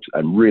with me.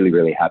 I'm really,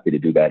 really happy to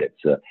do that.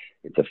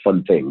 It's a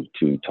fun thing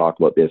to talk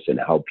about this and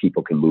how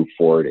people can move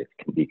forward. It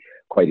can be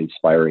quite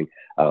inspiring.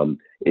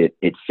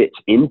 It fits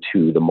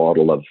into the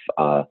model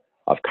of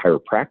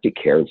chiropractic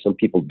care, and some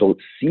people don't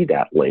see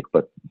that link.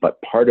 But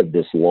part of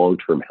this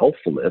long-term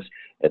healthfulness,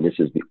 and this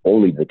is the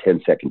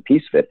 10-second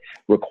piece of it,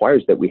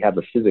 requires that we have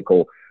a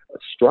physical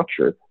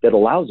structure that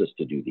allows us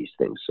to do these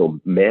things. So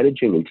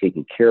managing and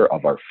taking care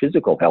of our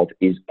physical health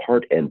is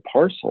part and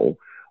parcel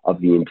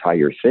of the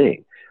entire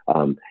thing.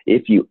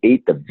 If you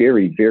ate the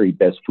very, very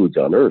best foods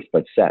on earth,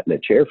 but sat in a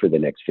chair for the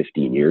next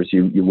 15 years,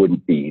 you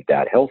wouldn't be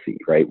that healthy,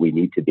 right? We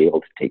need to be able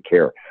to take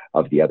care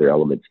of the other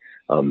elements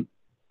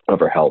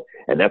of our health.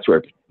 And that's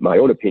where, my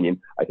own opinion,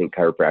 I think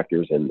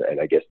chiropractors, and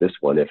I guess this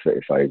one, if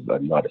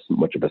I'm not as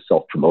much of a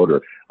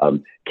self-promoter,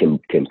 can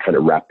kind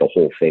of wrap the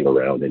whole thing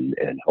around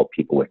and help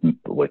people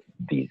with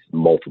these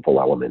multiple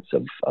elements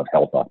of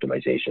health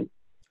optimization.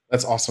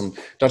 That's awesome.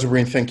 Dr.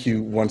 Breen, thank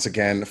you once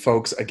again.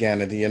 Folks,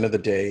 again, at the end of the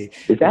day...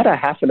 Is that a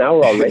half an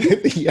hour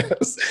already?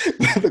 Yes.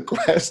 The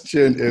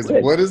question is,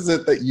 what is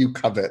it that you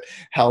covet?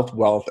 Health,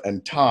 wealth,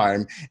 and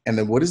time. And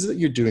then what is it that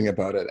you're doing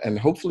about it? And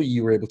hopefully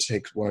you were able to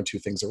take one or two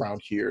things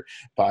around here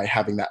by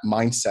having that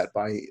mindset,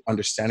 by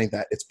understanding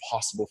that it's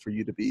possible for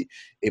you to be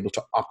able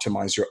to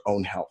optimize your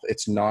own health.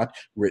 It's not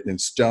written in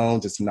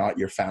stones. It's not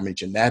your family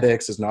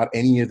genetics. It's not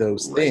any of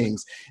those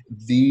things.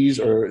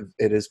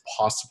 It is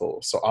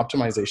possible. So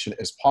optimization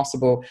is possible.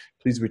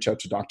 please reach out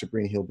to Dr.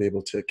 Breen. He'll be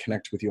able to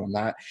connect with you on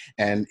that.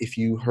 And if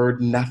you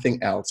heard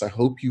nothing else, I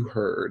hope you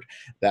heard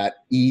that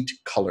eat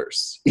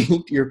colors.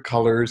 Eat your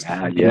colors.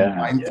 Be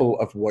mindful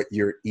of what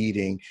you're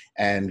eating.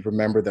 And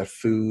remember that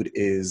food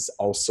is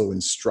also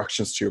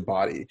instructions to your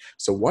body.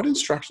 So what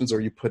instructions are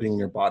you putting in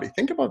your body?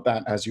 Think about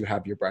that as you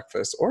have your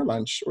breakfast or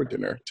lunch or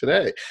dinner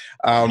today.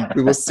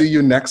 We will see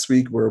you next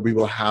week, where we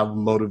will have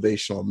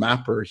Motivational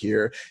Mapper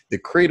here. The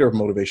creator of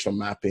Motivational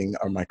Mapping,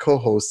 or my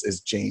co-host,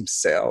 is James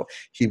Sale.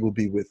 He will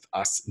be with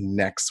us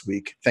next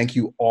week. Thank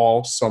you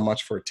all so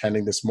much for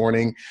attending this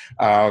morning.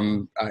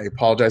 I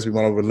apologize, we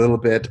went over a little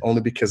bit,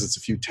 only because it's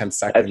a few 10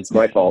 seconds. That's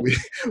my fault.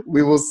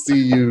 We will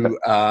see you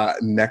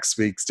next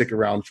week. Stick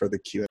around for the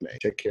Q&A.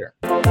 Take care.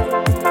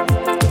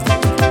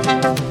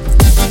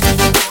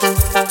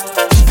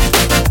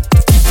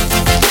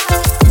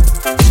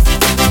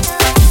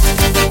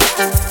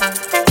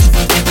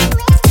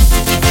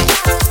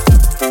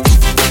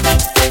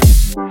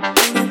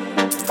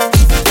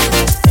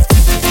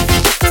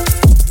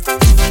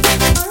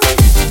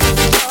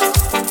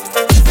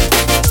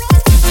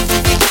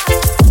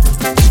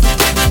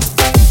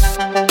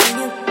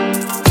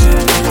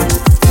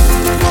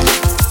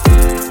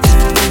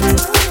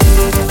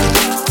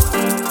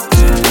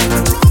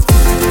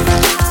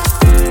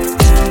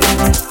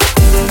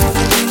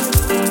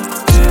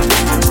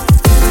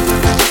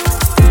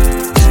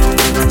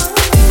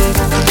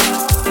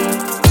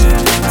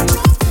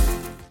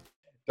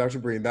 Dr.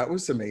 Breen, that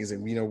was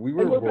amazing. You know, we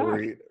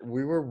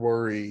were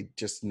worried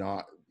just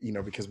not, you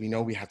know, because we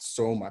know we had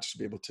so much to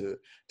be able to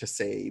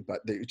say, but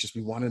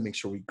we wanted to make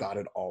sure we got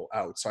it all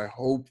out. So I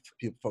hope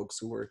folks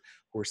who were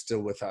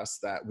still with us,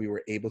 that we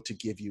were able to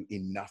give you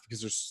enough,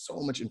 because there's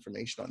so much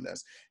information on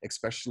this,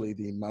 especially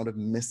the amount of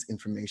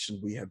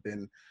misinformation we have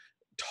been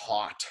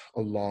taught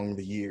along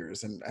the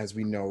years. And as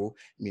we know,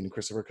 I mean,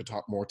 Christopher could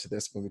talk more to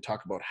this when we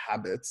talk about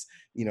habits.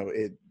 You know,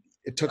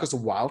 it took us a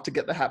while to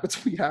get the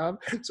habits we have,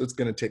 so it's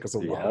going to take us a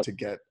while to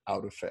get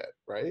out of it,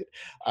 right?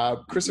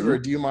 Christopher,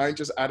 do you mind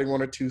just adding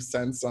 1 or 2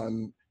 cents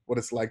on what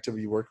it's like to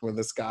be working with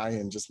this guy,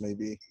 and just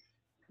maybe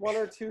 1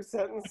 or 2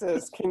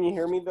 sentences? Can you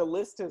hear me? The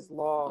list is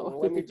long.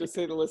 Let me just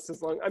say the list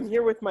is long. I'm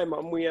here with my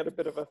mom. We had a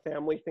bit of a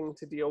family thing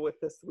to deal with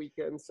this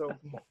weekend, so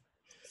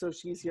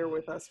she's here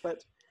with us.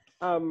 But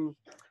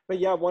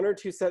yeah, 1 or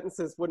 2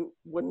 sentences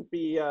wouldn't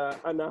be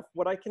enough.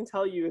 What I can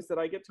tell you is that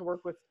I get to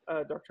work with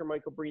Dr.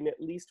 Michael Breen at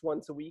least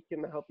once a week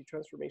in the Healthy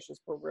Transformations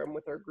program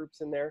with our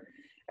groups in there,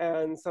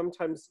 and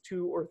sometimes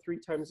 2 or 3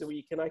 times a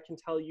week. And I can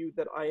tell you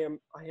that I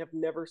have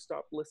never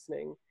stopped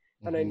listening,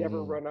 and I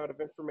never run out of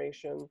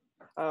information.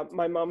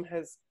 My mom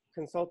has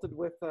consulted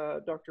with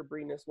Dr.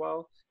 Breen as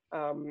well,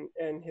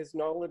 and his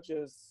knowledge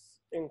is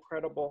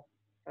incredible.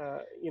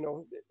 You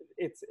know,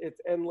 it's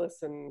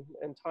endless and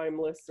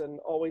timeless and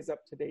always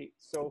up to date.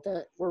 So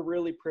we're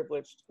really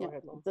privileged. Go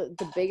ahead, Mom.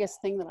 The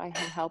biggest thing that I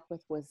had help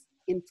with was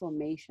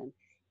inflammation.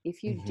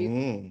 If you do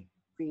what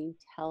Breen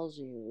tells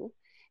you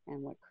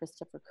and what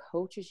Christopher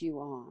coaches you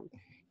on,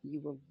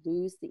 you will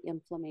lose the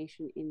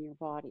inflammation in your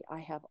body. I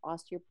have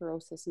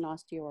osteoporosis and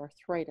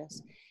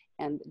osteoarthritis,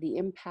 and the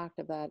impact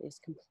of that is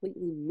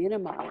completely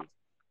minimized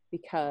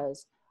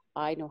because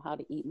I know how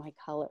to eat my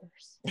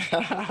colors.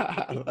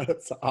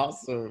 That's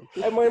awesome.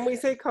 And when we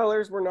say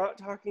colors, we're not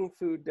talking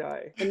food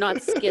dye. They're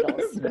not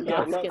Skittles.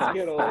 Not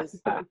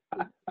Skittles.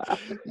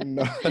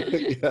 No,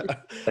 yeah.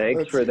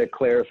 Thanks for the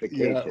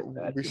clarification.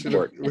 Yeah,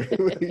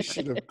 we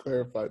should have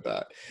clarified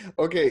that.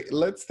 Okay,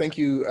 let's thank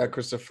you,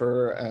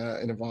 Christopher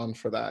and Yvonne,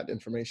 for that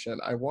information.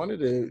 I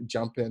wanted to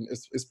jump in.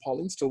 Is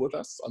Pauline still with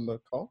us on the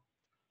call?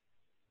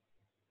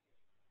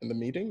 In the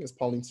meeting? Is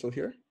Pauline still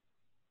here?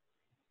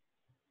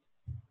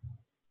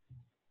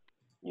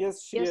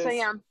 Yes, she is. I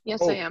am.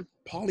 I am.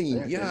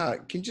 Pauline, yeah.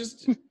 Can you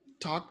just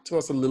talk to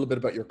us a little bit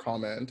about your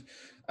comment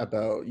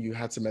about you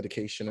had some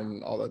medication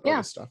and all that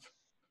other stuff?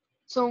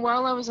 So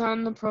while I was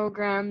on the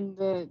program,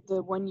 the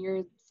 1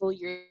 year, full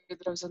year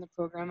that I was on the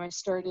program, I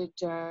started,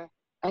 I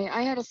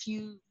had a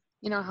few,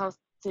 health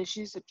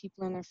issues that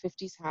people in their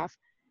 50s have,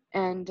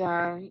 and,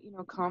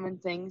 common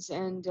things.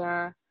 And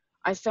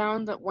I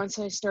found that once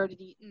I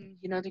started eating,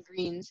 the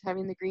greens,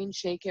 having the green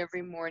shake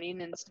every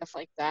morning and stuff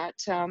like that,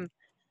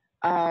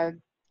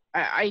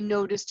 I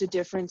noticed a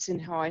difference in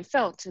how I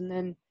felt. And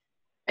then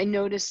I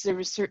noticed there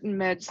were certain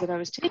meds that I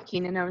was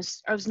taking, and I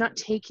was not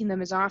taking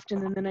them as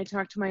often. And then I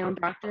talked to my own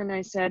doctor and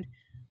I said,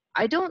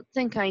 I don't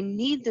think I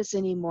need this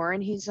anymore.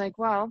 And he's like,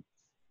 well,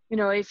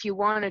 if you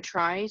want to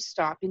try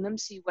stopping them,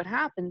 see what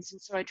happens. And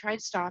so I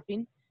tried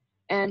stopping,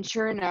 and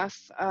sure enough,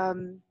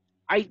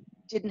 I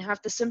didn't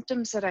have the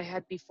symptoms that I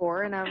had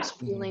before, and I was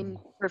feeling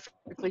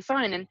perfectly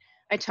fine. And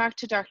I talked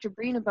to Dr.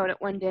 Breen about it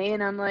one day,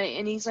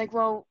 and he's like,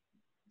 well,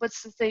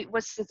 what's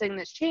the thing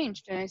that's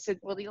changed? And I said,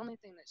 well, the only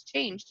thing that's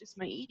changed is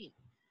my eating.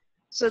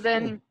 So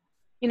then,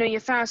 you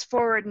fast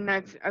forward, and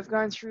I've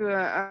gone through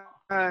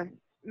a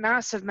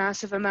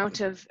massive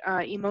amount of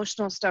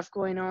emotional stuff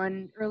going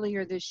on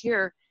earlier this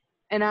year.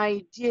 And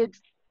I did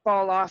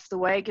fall off the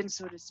wagon,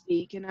 so to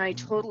speak. And I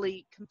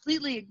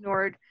completely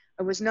ignored,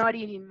 I was not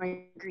eating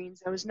my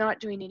greens. I was not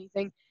doing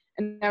anything.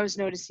 And I was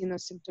noticing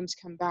those symptoms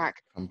come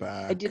back. Come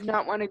back. I did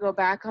not want to go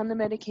back on the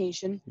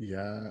medication.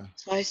 Yeah.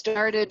 So I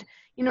started,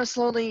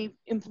 slowly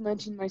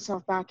implementing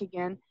myself back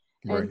again.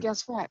 Right. And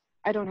guess what?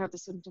 I don't have the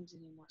symptoms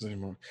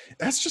anymore.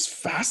 That's just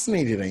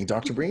fascinating,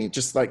 Dr. Breen.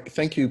 Just like,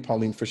 thank you,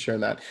 Pauline, for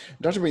sharing that.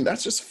 Dr. Breen,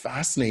 that's just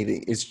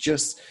fascinating. It's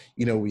just,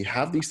 we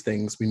have these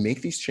things, we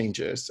make these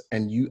changes,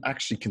 and you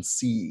actually can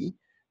see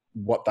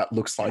what that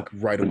looks like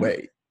right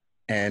away.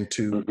 And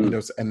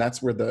and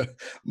that's where the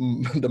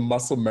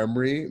muscle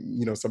memory,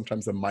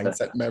 sometimes the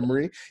mindset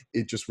memory,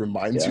 it just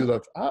reminds you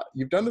of,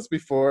 you've done this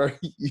before.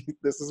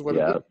 This is what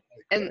it looks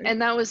like.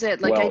 And that was it.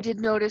 Like, I did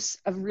notice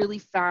a really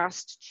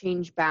fast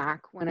change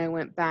back when I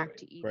went back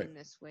to eating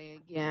this way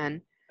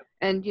again.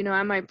 And,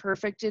 am I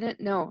perfect in it?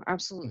 No,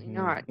 absolutely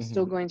not.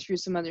 Still going through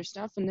some other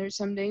stuff. And there's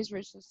some days where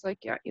it's just like,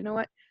 yeah, you know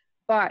what?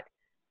 But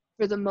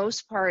for the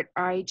most part,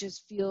 I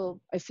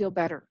feel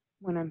better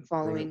when I'm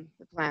following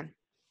the plan.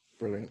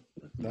 Brilliant.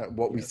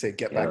 What we say,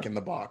 get back in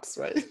the box,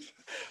 right?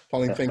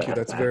 Pauline, thank you.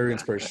 That's very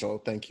inspirational.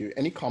 Thank you.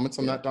 Any comments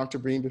on that, Dr.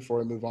 Breen,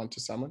 before I move on to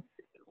someone?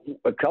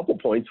 A couple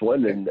points.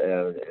 One, and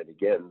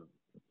again,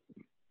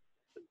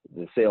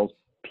 the sales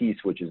piece,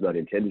 which is not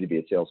intended to be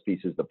a sales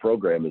piece, is the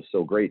program is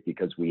so great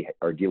because we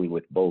are dealing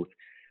with both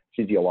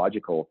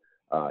physiological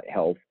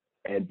health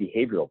and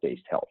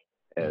behavioral-based health.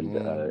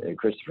 And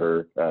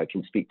Christopher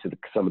can speak to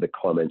some of the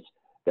comments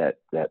that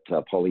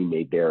Pauline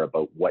made there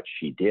about what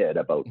she did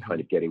about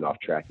kind of getting off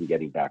track and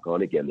getting back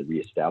on again, the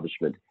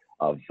reestablishment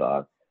of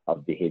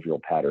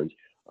behavioral patterns.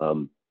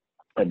 And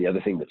the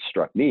other thing that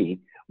struck me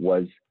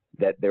was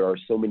that there are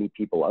so many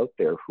people out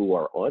there who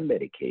are on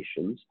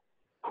medications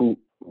who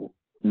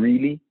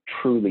really,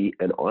 truly,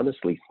 and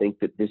honestly think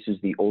that this is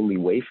the only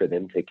way for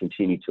them to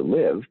continue to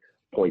live,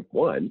 point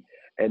one.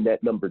 And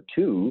that number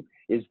two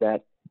is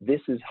that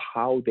this is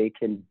how they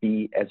can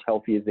be as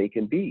healthy as they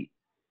can be.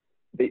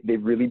 They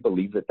really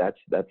believe that that's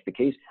the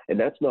case, and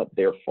that's not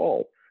their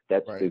fault.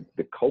 That's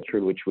the culture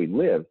in which we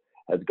live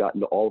has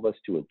gotten all of us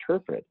to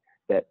interpret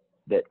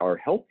that our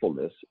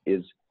healthfulness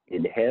is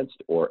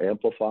enhanced or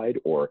amplified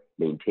or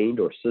maintained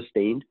or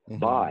sustained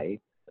by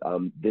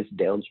this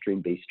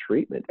downstream-based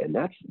treatment, and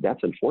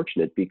that's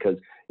unfortunate because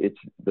it's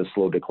the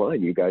slow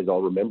decline. You guys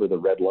all remember the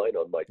red line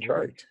on my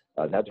chart.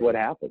 That's what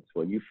happens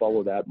when you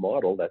follow that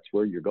model. That's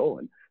where you're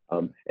going,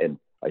 and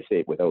I say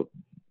it without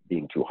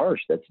being too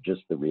harsh, that's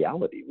just the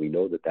reality. We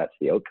know that that's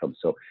the outcome.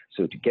 So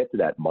to get to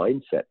that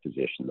mindset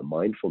position, the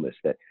mindfulness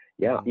that,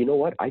 you know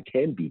what, I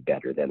can be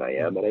better than I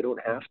am, and I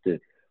don't have to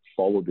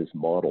follow this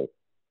model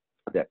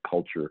that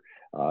culture,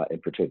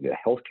 and particularly the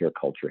healthcare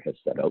culture, has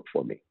set out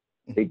for me.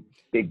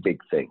 Big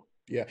thing.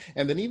 Yeah.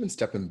 And then even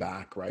stepping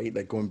back, right?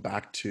 Like going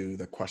back to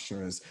the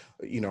question is,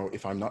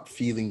 if I'm not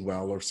feeling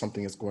well or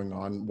something is going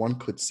on, one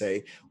could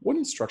say, what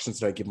instructions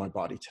did I give my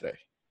body today?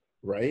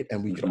 Right?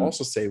 And we could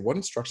also say, what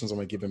instructions am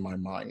I giving my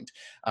mind?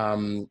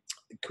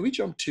 Could we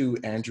jump to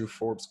Andrew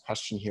Forbes'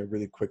 question here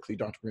really quickly,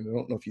 Dr. Breen? I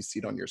don't know if you see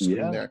it on your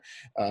screen there.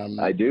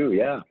 I do,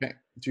 yeah. Okay.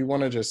 Do you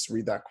want to just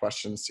read that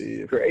question? See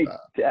if, great.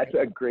 That's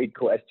a great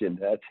question.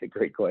 That's a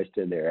great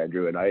question there,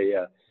 Andrew. And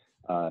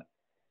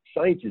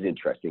science is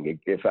interesting,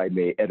 if I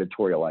may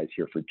editorialize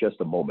here for just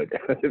a moment,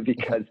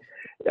 because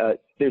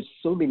there's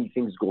so many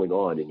things going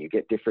on, and you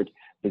get different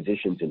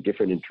positions and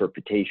different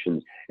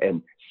interpretations,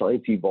 and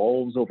science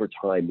evolves over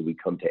time, and we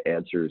come to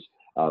answers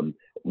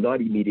not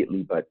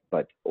immediately,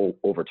 but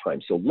over time.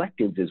 So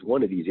lectins is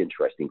one of these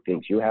interesting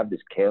things. You have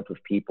this camp of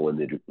people in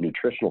the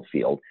nutritional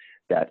field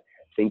that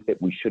think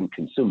that we shouldn't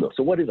consume those.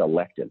 So what is a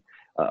lectin?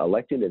 A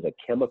lectin is a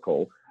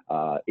chemical.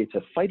 It's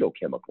a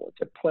phytochemical.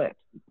 It's a plant,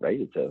 right?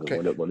 It's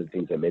one of the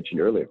things I mentioned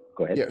earlier.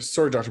 Go ahead. Yeah,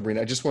 sorry, Dr. Breen.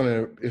 I just want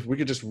to, if we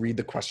could just read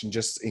the question,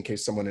 just in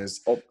case someone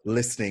is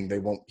listening, they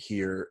won't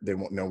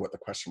know what the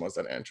question was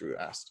that Andrew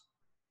asked.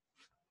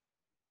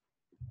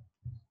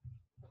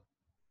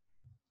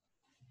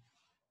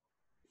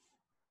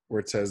 Where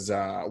it says,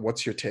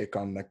 what's your take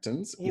on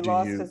lectins? He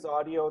lost his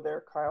audio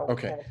there, Kyle.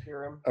 Okay. Can't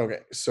hear him. Okay.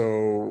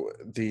 So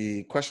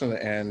the question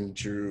that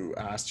Andrew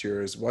asked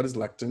here is, what is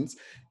lectins?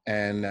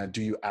 And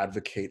do you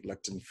advocate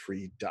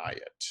lectin-free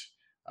diet?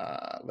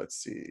 Let's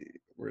see.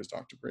 Where's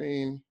Dr.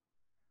 Breen?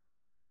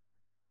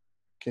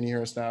 Can you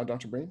hear us now,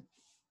 Dr. Breen?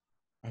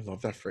 I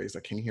love that phrase.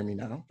 Like, can you hear me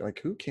now? Like,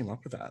 who came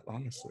up with that,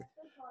 honestly?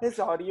 His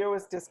audio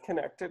is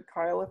disconnected,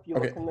 Kyle, if you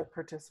look in the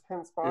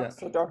participants box.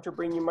 So Dr.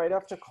 Breen, you might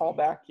have to call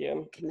back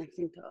in.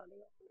 Connecting to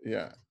audio.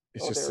 Yeah,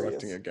 it's just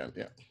selecting again,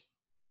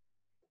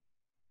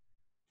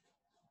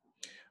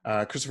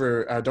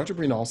 Christopher, Dr.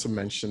 Breen also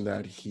mentioned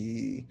that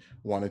he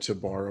wanted to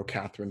borrow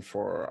Catherine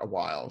for a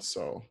while,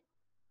 so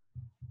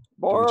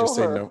borrow do we just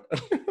her. say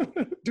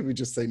no? Do we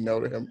just say no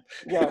to him?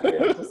 Yeah,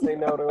 we have to say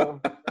no to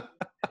him.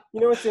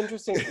 It's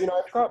interesting.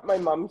 I've got my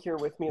mom here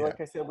with me. Like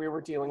I said, we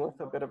were dealing with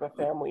a bit of a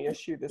family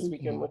issue this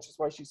weekend, which is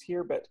why she's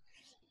here. But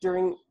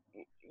during,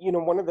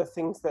 one of the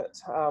things that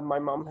my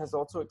mom has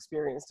also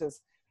experienced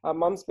is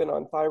mom's been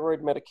on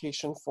thyroid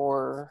medication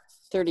for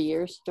 30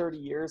 years. 30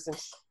 years. And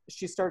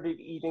she started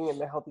eating in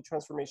the Healthy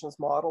Transformations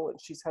model, and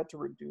she's had to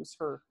reduce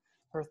her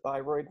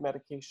thyroid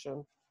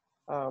medication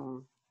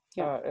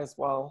as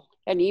well.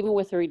 And even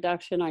with the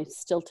reduction, I'm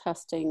still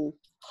testing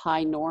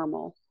high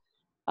normal.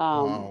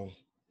 Wow.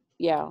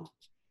 Yeah.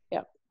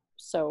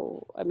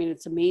 So, I mean,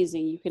 it's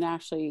amazing. You can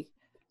actually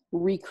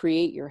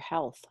recreate your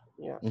health.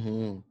 Yeah.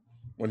 Mm-hmm.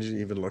 When did you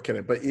even look at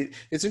it? But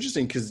it's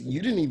interesting because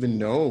you didn't even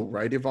know,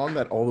 right, Yvonne,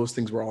 that all those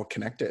things were all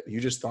connected. You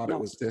just thought it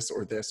was this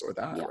or this or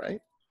that, right?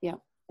 Yeah,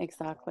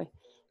 exactly.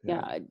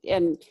 Yeah.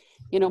 And,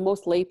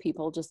 most lay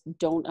people just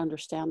don't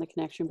understand the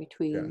connection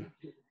between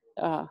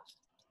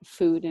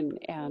food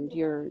and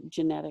your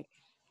genetic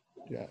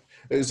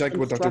It's like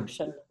what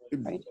instruction,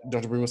 right?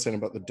 Dr. Breen was saying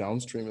about the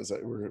downstream is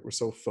that we're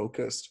so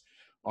focused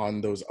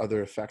on those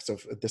other effects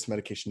of this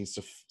medication needs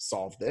to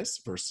solve this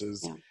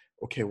versus,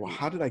 okay, well,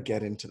 how did I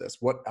get into this?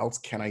 What else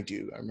can I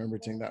do? I remember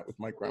doing that with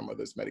my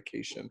grandmother's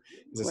medication.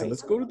 I said,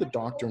 let's go to the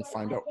doctor and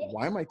find out,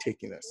 why am I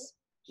taking this?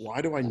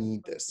 Why do I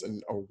need this?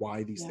 Or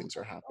why these things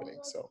are happening.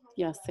 So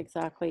yes,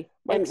 exactly.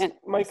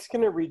 Mike's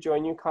going to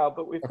rejoin you, Kyle,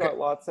 but we've got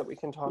lots that we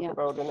can talk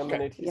about in a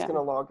minute. He's going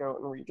to log out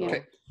and rejoin.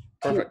 Okay,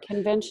 perfect.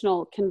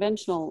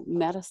 Conventional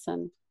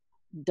medicine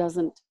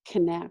doesn't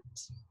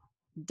connect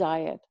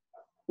diet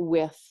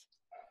with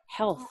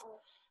health.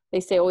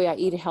 They say, oh yeah,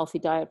 eat a healthy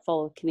diet,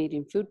 follow the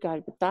Canadian Food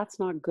Guide, but that's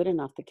not good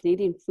enough. The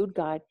Canadian Food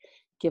Guide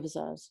gives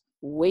us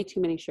way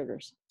too many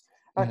sugars.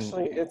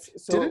 Actually, did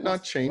it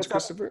not change,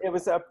 Christopher? It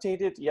was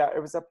updated. Yeah, it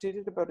was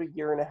updated about a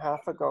year and a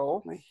half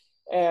ago,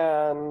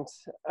 and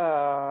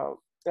a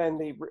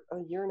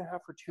year and a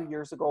half or 2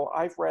 years ago,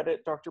 I've read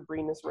it. Dr.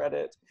 Breen has read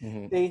it.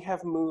 They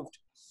have moved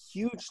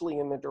hugely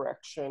in the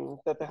direction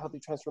that the Healthy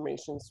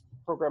Transformations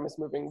program is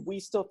moving. We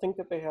still think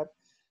that they have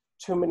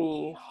too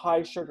many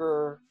high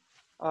sugar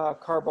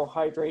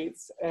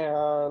carbohydrates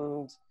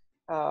and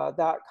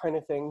that kind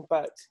of thing,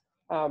 but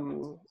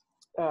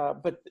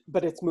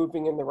it's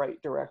moving in the right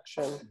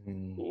direction.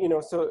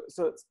 So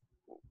it's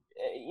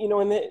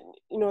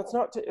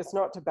it's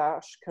not to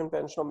bash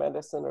conventional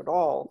medicine at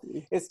all.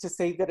 It's to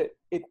say that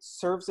it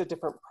serves a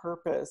different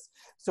purpose.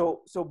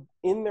 So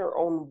in their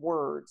own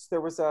words,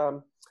 there was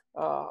a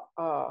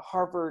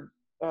Harvard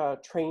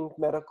trained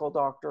medical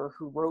doctor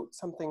who wrote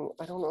something.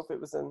 I don't know if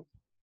it was in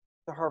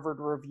the Harvard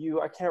Review.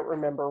 I can't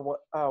remember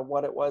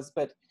what it was,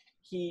 but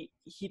he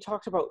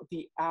talked about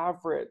the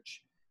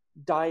average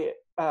diet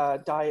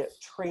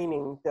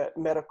training that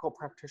medical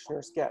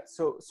practitioners get.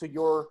 So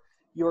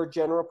your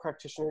general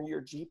practitioner,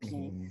 your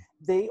GP,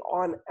 they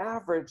on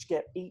average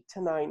get 8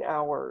 to 9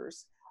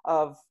 hours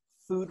of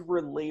food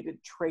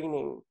related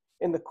training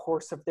in the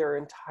course of their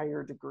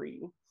entire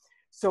degree.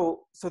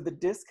 So the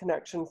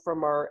disconnection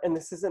from and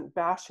this isn't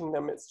bashing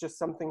them, it's just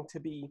something to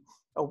be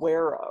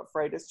aware of,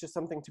 right? It's just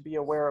something to be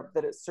aware of,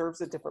 that it serves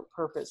a different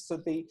purpose. So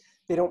they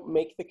don't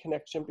make the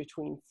connection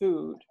between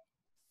food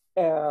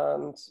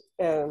and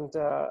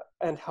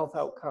health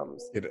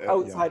outcomes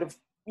outside of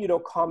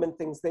common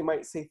things. They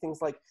might say things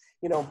like,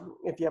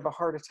 if you have a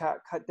heart attack,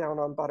 cut down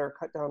on butter,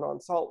 cut down on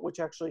salt, which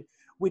actually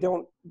we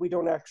don't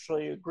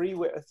actually agree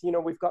with.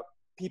 We've got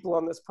people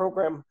on this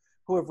program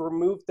who have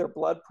removed their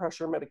blood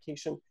pressure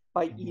medication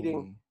by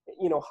eating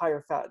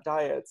higher fat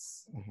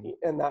diets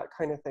and that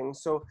kind of thing.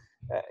 So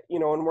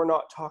and we're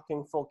not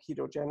talking full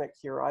ketogenic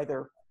here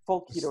either.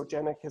 Full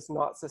ketogenic is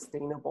not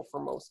sustainable for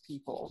most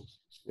people.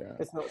 Yeah,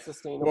 it's not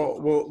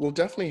sustainable. Well, we'll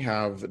definitely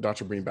have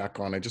Dr. Breen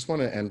back on. I just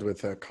want to end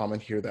with a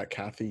comment here that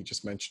Kathy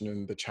just mentioned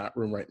in the chat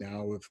room right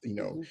now with,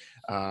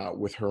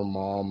 with her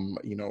mom,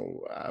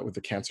 with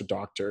the cancer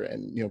doctor,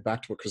 and,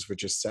 back to what Christopher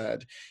just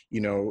said,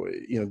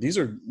 these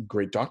are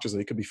great doctors.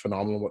 They could be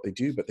phenomenal in what they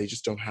do, but they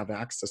just don't have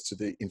access to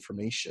the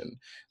information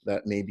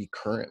that may be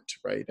current,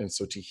 right? And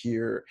so to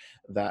hear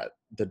that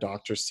the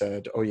doctor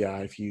said, oh yeah,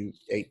 if you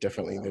ate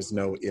differently, there's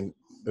no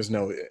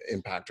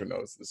impact, or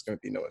there's going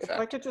to be no effect. If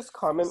I could just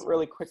comment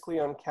really quickly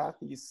on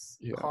Kathy's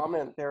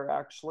comment there,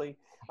 actually.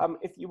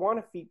 If you want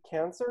to feed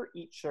cancer,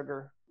 eat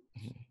sugar.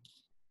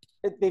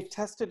 They've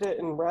tested it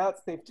in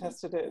rats, they've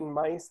tested it in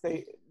mice.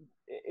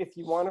 If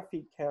you want to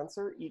feed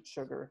cancer, eat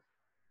sugar.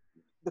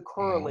 The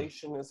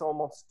correlation is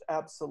almost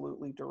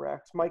absolutely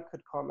direct. Mike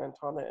could comment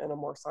on it in a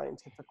more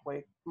scientific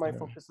way. My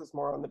focus is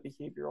more on the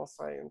behavioral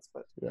science,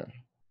 but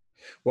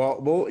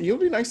Well, it'll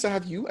be nice to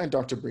have you and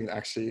Dr. Breen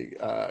actually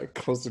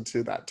closer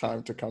to that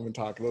time to come and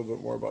talk a little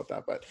bit more about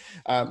that. But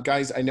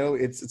guys, I know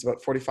it's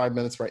about 45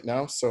 minutes right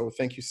now, so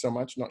thank you so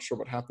much. Not sure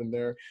what happened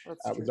there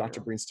with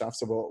Dr. Breen's stuff,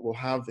 so we'll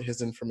have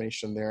his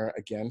information there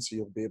again, so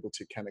you'll be able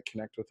to kind of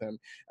connect with him.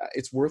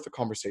 It's worth a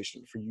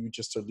conversation for you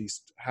just to at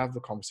least have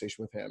the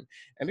conversation with him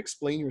and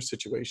explain your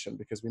situation,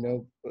 because we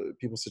know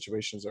people's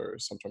situations are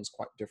sometimes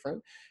quite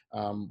different.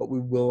 But we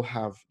will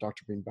have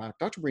Dr. Breen back.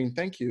 Dr. Breen,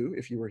 thank you,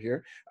 if you were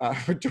here,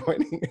 for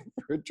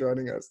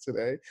joining us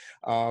today.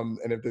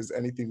 And if there's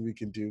anything we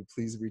can do,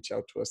 please reach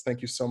out to us.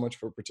 Thank you so much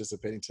for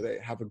participating today.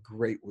 Have a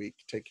great week.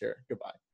 Take care. Goodbye.